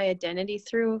finding my identity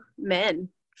through men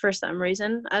for some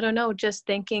reason. I don't know, just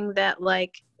thinking that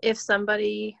like, if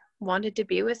somebody wanted to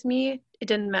be with me, it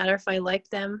didn't matter if I liked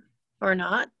them or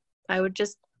not. I would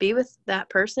just be with that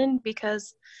person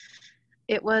because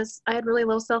I had really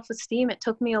low self-esteem. It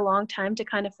took me a long time to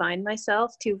kind of find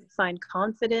myself, to find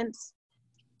confidence.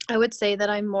 I would say that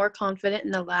I'm more confident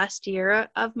in the last year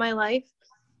of my life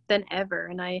than ever.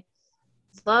 And I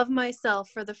love myself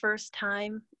for the first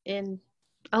time in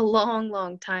a long,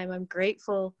 long time. I'm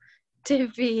grateful to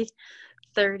be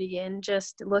 30 and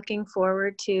just looking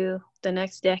forward to the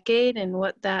next decade and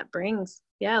what that brings.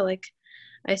 Yeah, like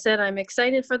I said, I'm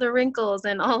excited for the wrinkles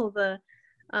and all the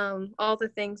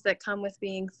things that come with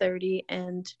being 30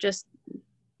 and just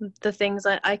the things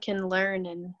that I can learn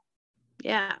and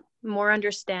yeah, more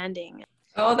understanding.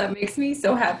 Oh, that makes me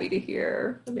so happy to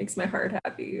hear. That makes my heart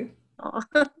happy. Oh.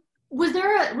 Was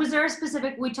there a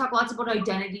specific, we talk lots about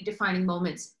identity defining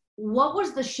moments. What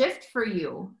was the shift for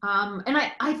you? And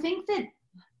I think that,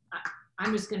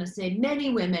 I'm just going to say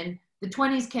many women, the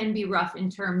 20s can be rough in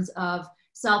terms of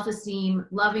self-esteem,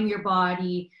 loving your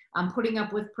body, putting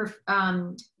up with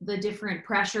the different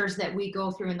pressures that we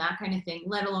go through and that kind of thing,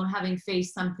 let alone having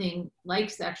faced something like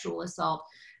sexual assault.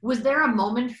 Was there a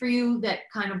moment for you that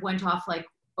kind of went off like,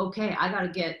 okay, I got to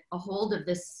get a hold of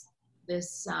this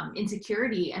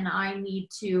insecurity and I need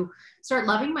to start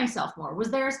loving myself more? Was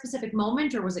there a specific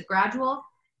moment or was it gradual?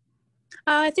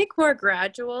 I think more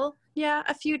gradual. Yeah,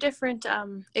 a few different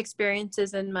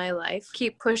experiences in my life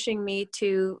keep pushing me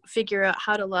to figure out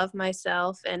how to love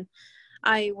myself. And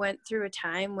I went through a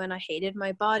time when I hated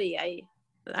my body.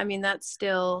 I mean, that's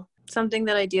still something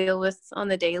that I deal with on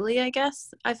the daily, I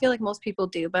guess. I feel like most people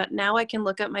do, but now I can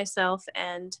look at myself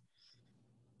and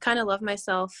kind of love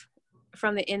myself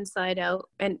from the inside out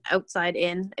and outside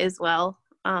in as well.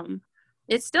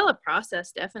 It's still a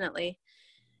process, definitely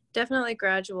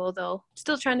gradual though.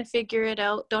 Still trying to figure it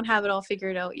out. Don't have it all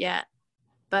figured out yet,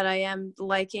 but I am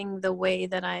liking the way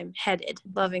that I'm headed,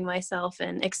 loving myself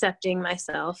and accepting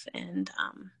myself and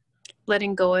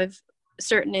letting go of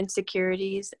certain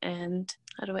insecurities. And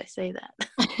how do I say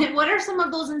that? What are some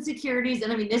of those insecurities?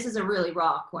 And I mean, this is a really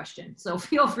raw question, so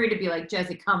feel free to be like,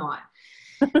 Jessie, come on.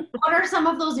 What are some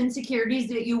of those insecurities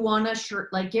that you want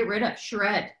to get rid of,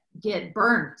 shred, get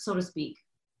burned, so to speak?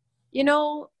 You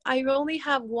know, I only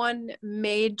have one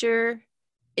major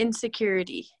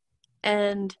insecurity,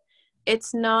 and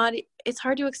it's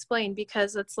hard to explain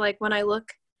because it's like when I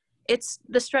look, it's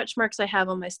the stretch marks I have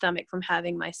on my stomach from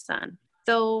having my son.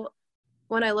 So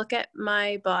when I look at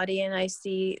my body and I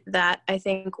see that, I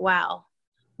think, wow,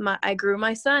 I grew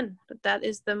my son. That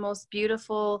is the most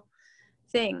beautiful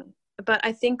thing. But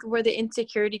I think where the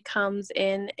insecurity comes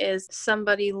in is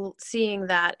somebody seeing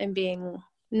that and being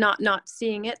not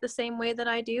seeing it the same way that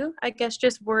I do. I guess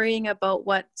just worrying about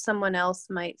what someone else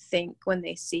might think when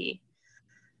they see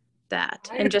that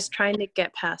and just trying to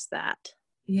get past that.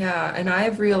 Yeah, and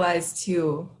I've realized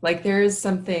too, like there's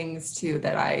some things too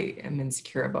that I am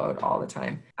insecure about all the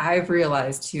time. I've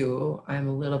realized too, I'm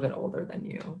a little bit older than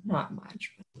you, not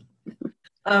much.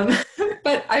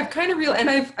 But I've kind of and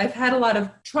I've had a lot of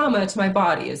trauma to my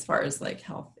body as far as like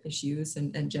health issues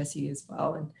and Jessie as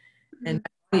well. And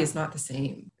my body is not the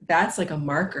same. That's like a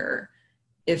marker.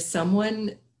 If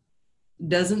someone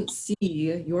doesn't see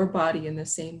your body in the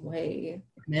same way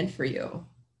meant for you.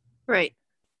 Right.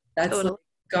 That's totally. like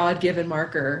a God-given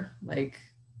marker. Like,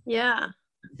 yeah,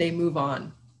 they move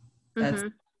on. That's,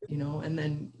 mm-hmm. And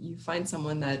then you find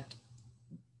someone that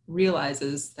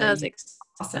realizes that you're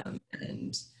awesome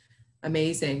and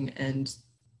amazing, and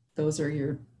those are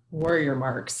your warrior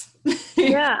marks.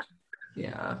 Yeah.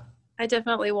 Yeah. I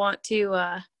definitely want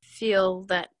to feel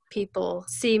that people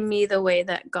see me the way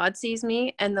that God sees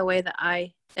me and the way that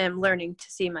I am learning to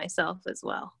see myself as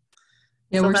well.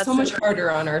 Yeah, so we're so much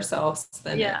harder on ourselves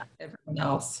than everyone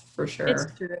else, for sure. It's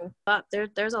true. But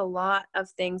there's a lot of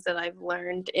things that I've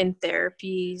learned in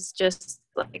therapies, just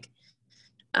like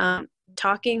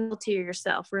talking to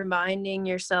yourself, reminding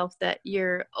yourself that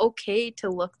you're okay to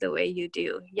look the way you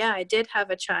do. Yeah, I did have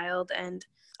a child, and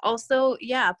also,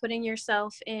 putting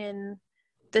yourself in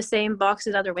the same box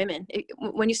as other women.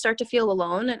 When you start to feel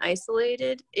alone and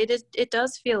isolated, it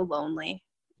does feel lonely.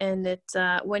 And it's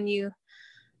when you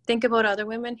think about other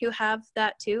women who have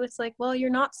that too, it's like, well, you're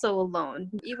not so alone.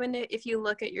 Even if you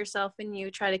look at yourself and you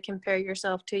try to compare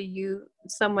yourself to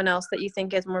someone else that you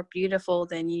think is more beautiful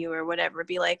than you or whatever,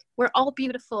 be like, we're all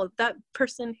beautiful. That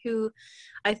person who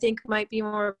I think might be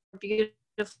more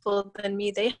beautiful than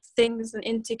me, they have things and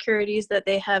insecurities that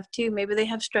they have too. Maybe they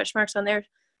have stretch marks on their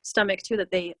stomach too that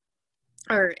they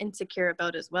are insecure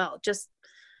about as well. Just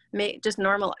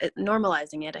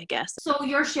normalizing it, I guess. So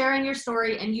you're sharing your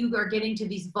story and you are getting to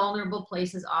these vulnerable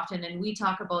places often, and we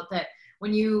talk about that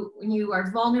when you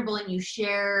are vulnerable and you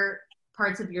share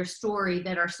parts of your story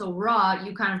that are so raw,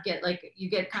 you kind of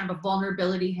get kind of a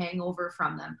vulnerability hangover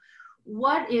from them.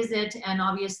 What is it? And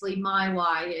obviously my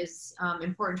why is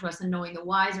important to us, and knowing the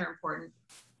whys are important.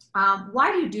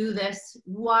 Why do you do this?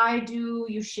 Why do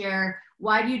you share?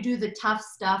 Why do you do the tough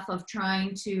stuff of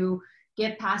trying to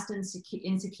get past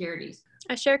insecurities?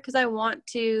 I share because I want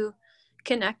to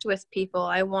connect with people.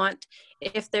 I want,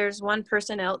 if there's one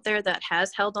person out there that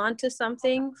has held on to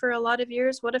something for a lot of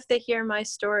years, what if they hear my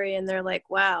story and they're like,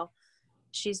 wow,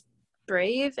 she's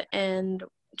brave and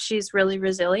she's really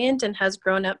resilient and has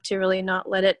grown up to really not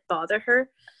let it bother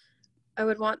her. I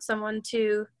would want someone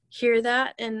to hear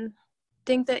that and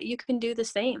think that you can do the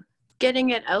same.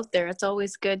 Getting it out there, it's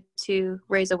always good to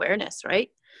raise awareness, right?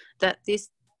 That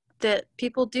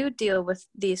people do deal with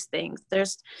these things.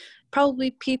 There's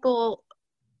probably people,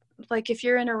 like if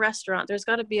you're in a restaurant, there's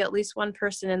got to be at least one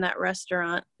person in that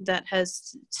restaurant that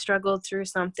has struggled through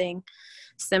something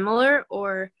similar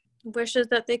or wishes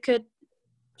that they could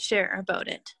share about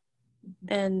it.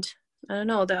 And I don't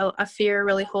know, a fear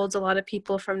really holds a lot of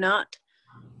people from not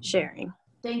sharing.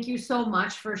 Thank you so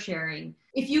much for sharing.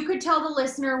 If you could tell the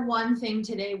listener one thing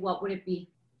today, what would it be?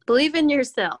 Believe in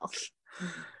yourself.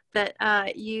 That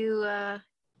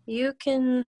you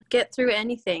can get through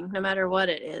anything, no matter what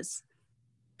it is.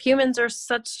 Humans are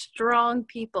such strong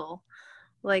people,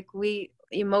 like we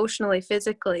emotionally,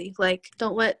 physically. Like,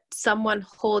 don't let someone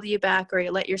hold you back, or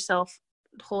you let yourself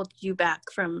hold you back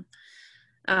from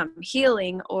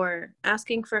healing or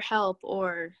asking for help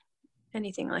or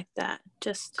anything like that.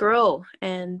 Just grow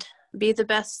and be the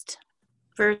best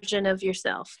version of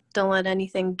yourself. Don't let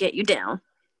anything get you down.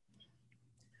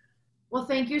 Well,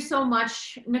 thank you so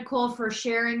much, Nicole, for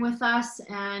sharing with us.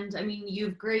 And I mean,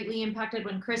 you've greatly impacted.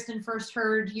 When Kristen first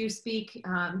heard you speak,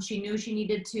 she knew she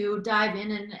needed to dive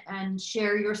in and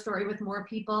share your story with more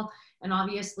people. And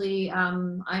obviously,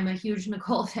 I'm a huge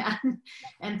Nicole fan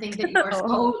and think that you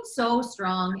are so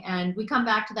strong. And we come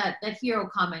back to that hero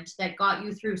comment that got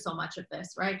you through so much of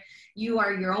this, right? You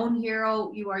are your own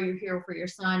hero. You are your hero for your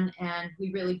son. And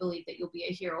we really believe that you'll be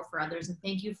a hero for others. And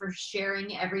thank you for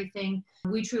sharing everything.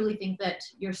 We truly think that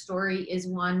your story is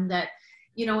one that,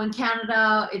 you know, in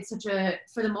Canada, it's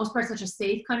for the most part, such a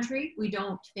safe country. We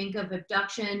don't think of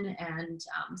abduction and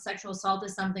sexual assault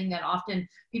as something that often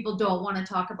people don't want to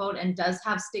talk about and does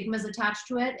have stigmas attached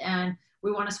to it. And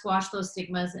we want to squash those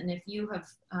stigmas. And if you have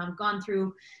gone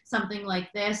through something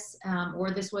like this, or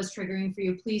this was triggering for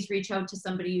you, please reach out to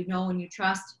somebody you know and you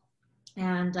trust.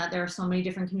 And there are so many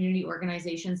different community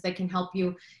organizations that can help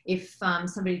you if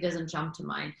somebody doesn't jump to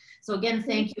mind. So again,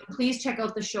 thank you. Please check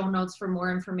out the show notes for more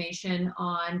information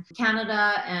on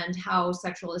Canada and how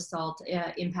sexual assault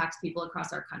impacts people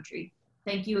across our country.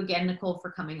 Thank you again, Nicole,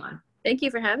 for coming on. Thank you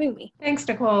for having me. Thanks,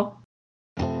 Nicole.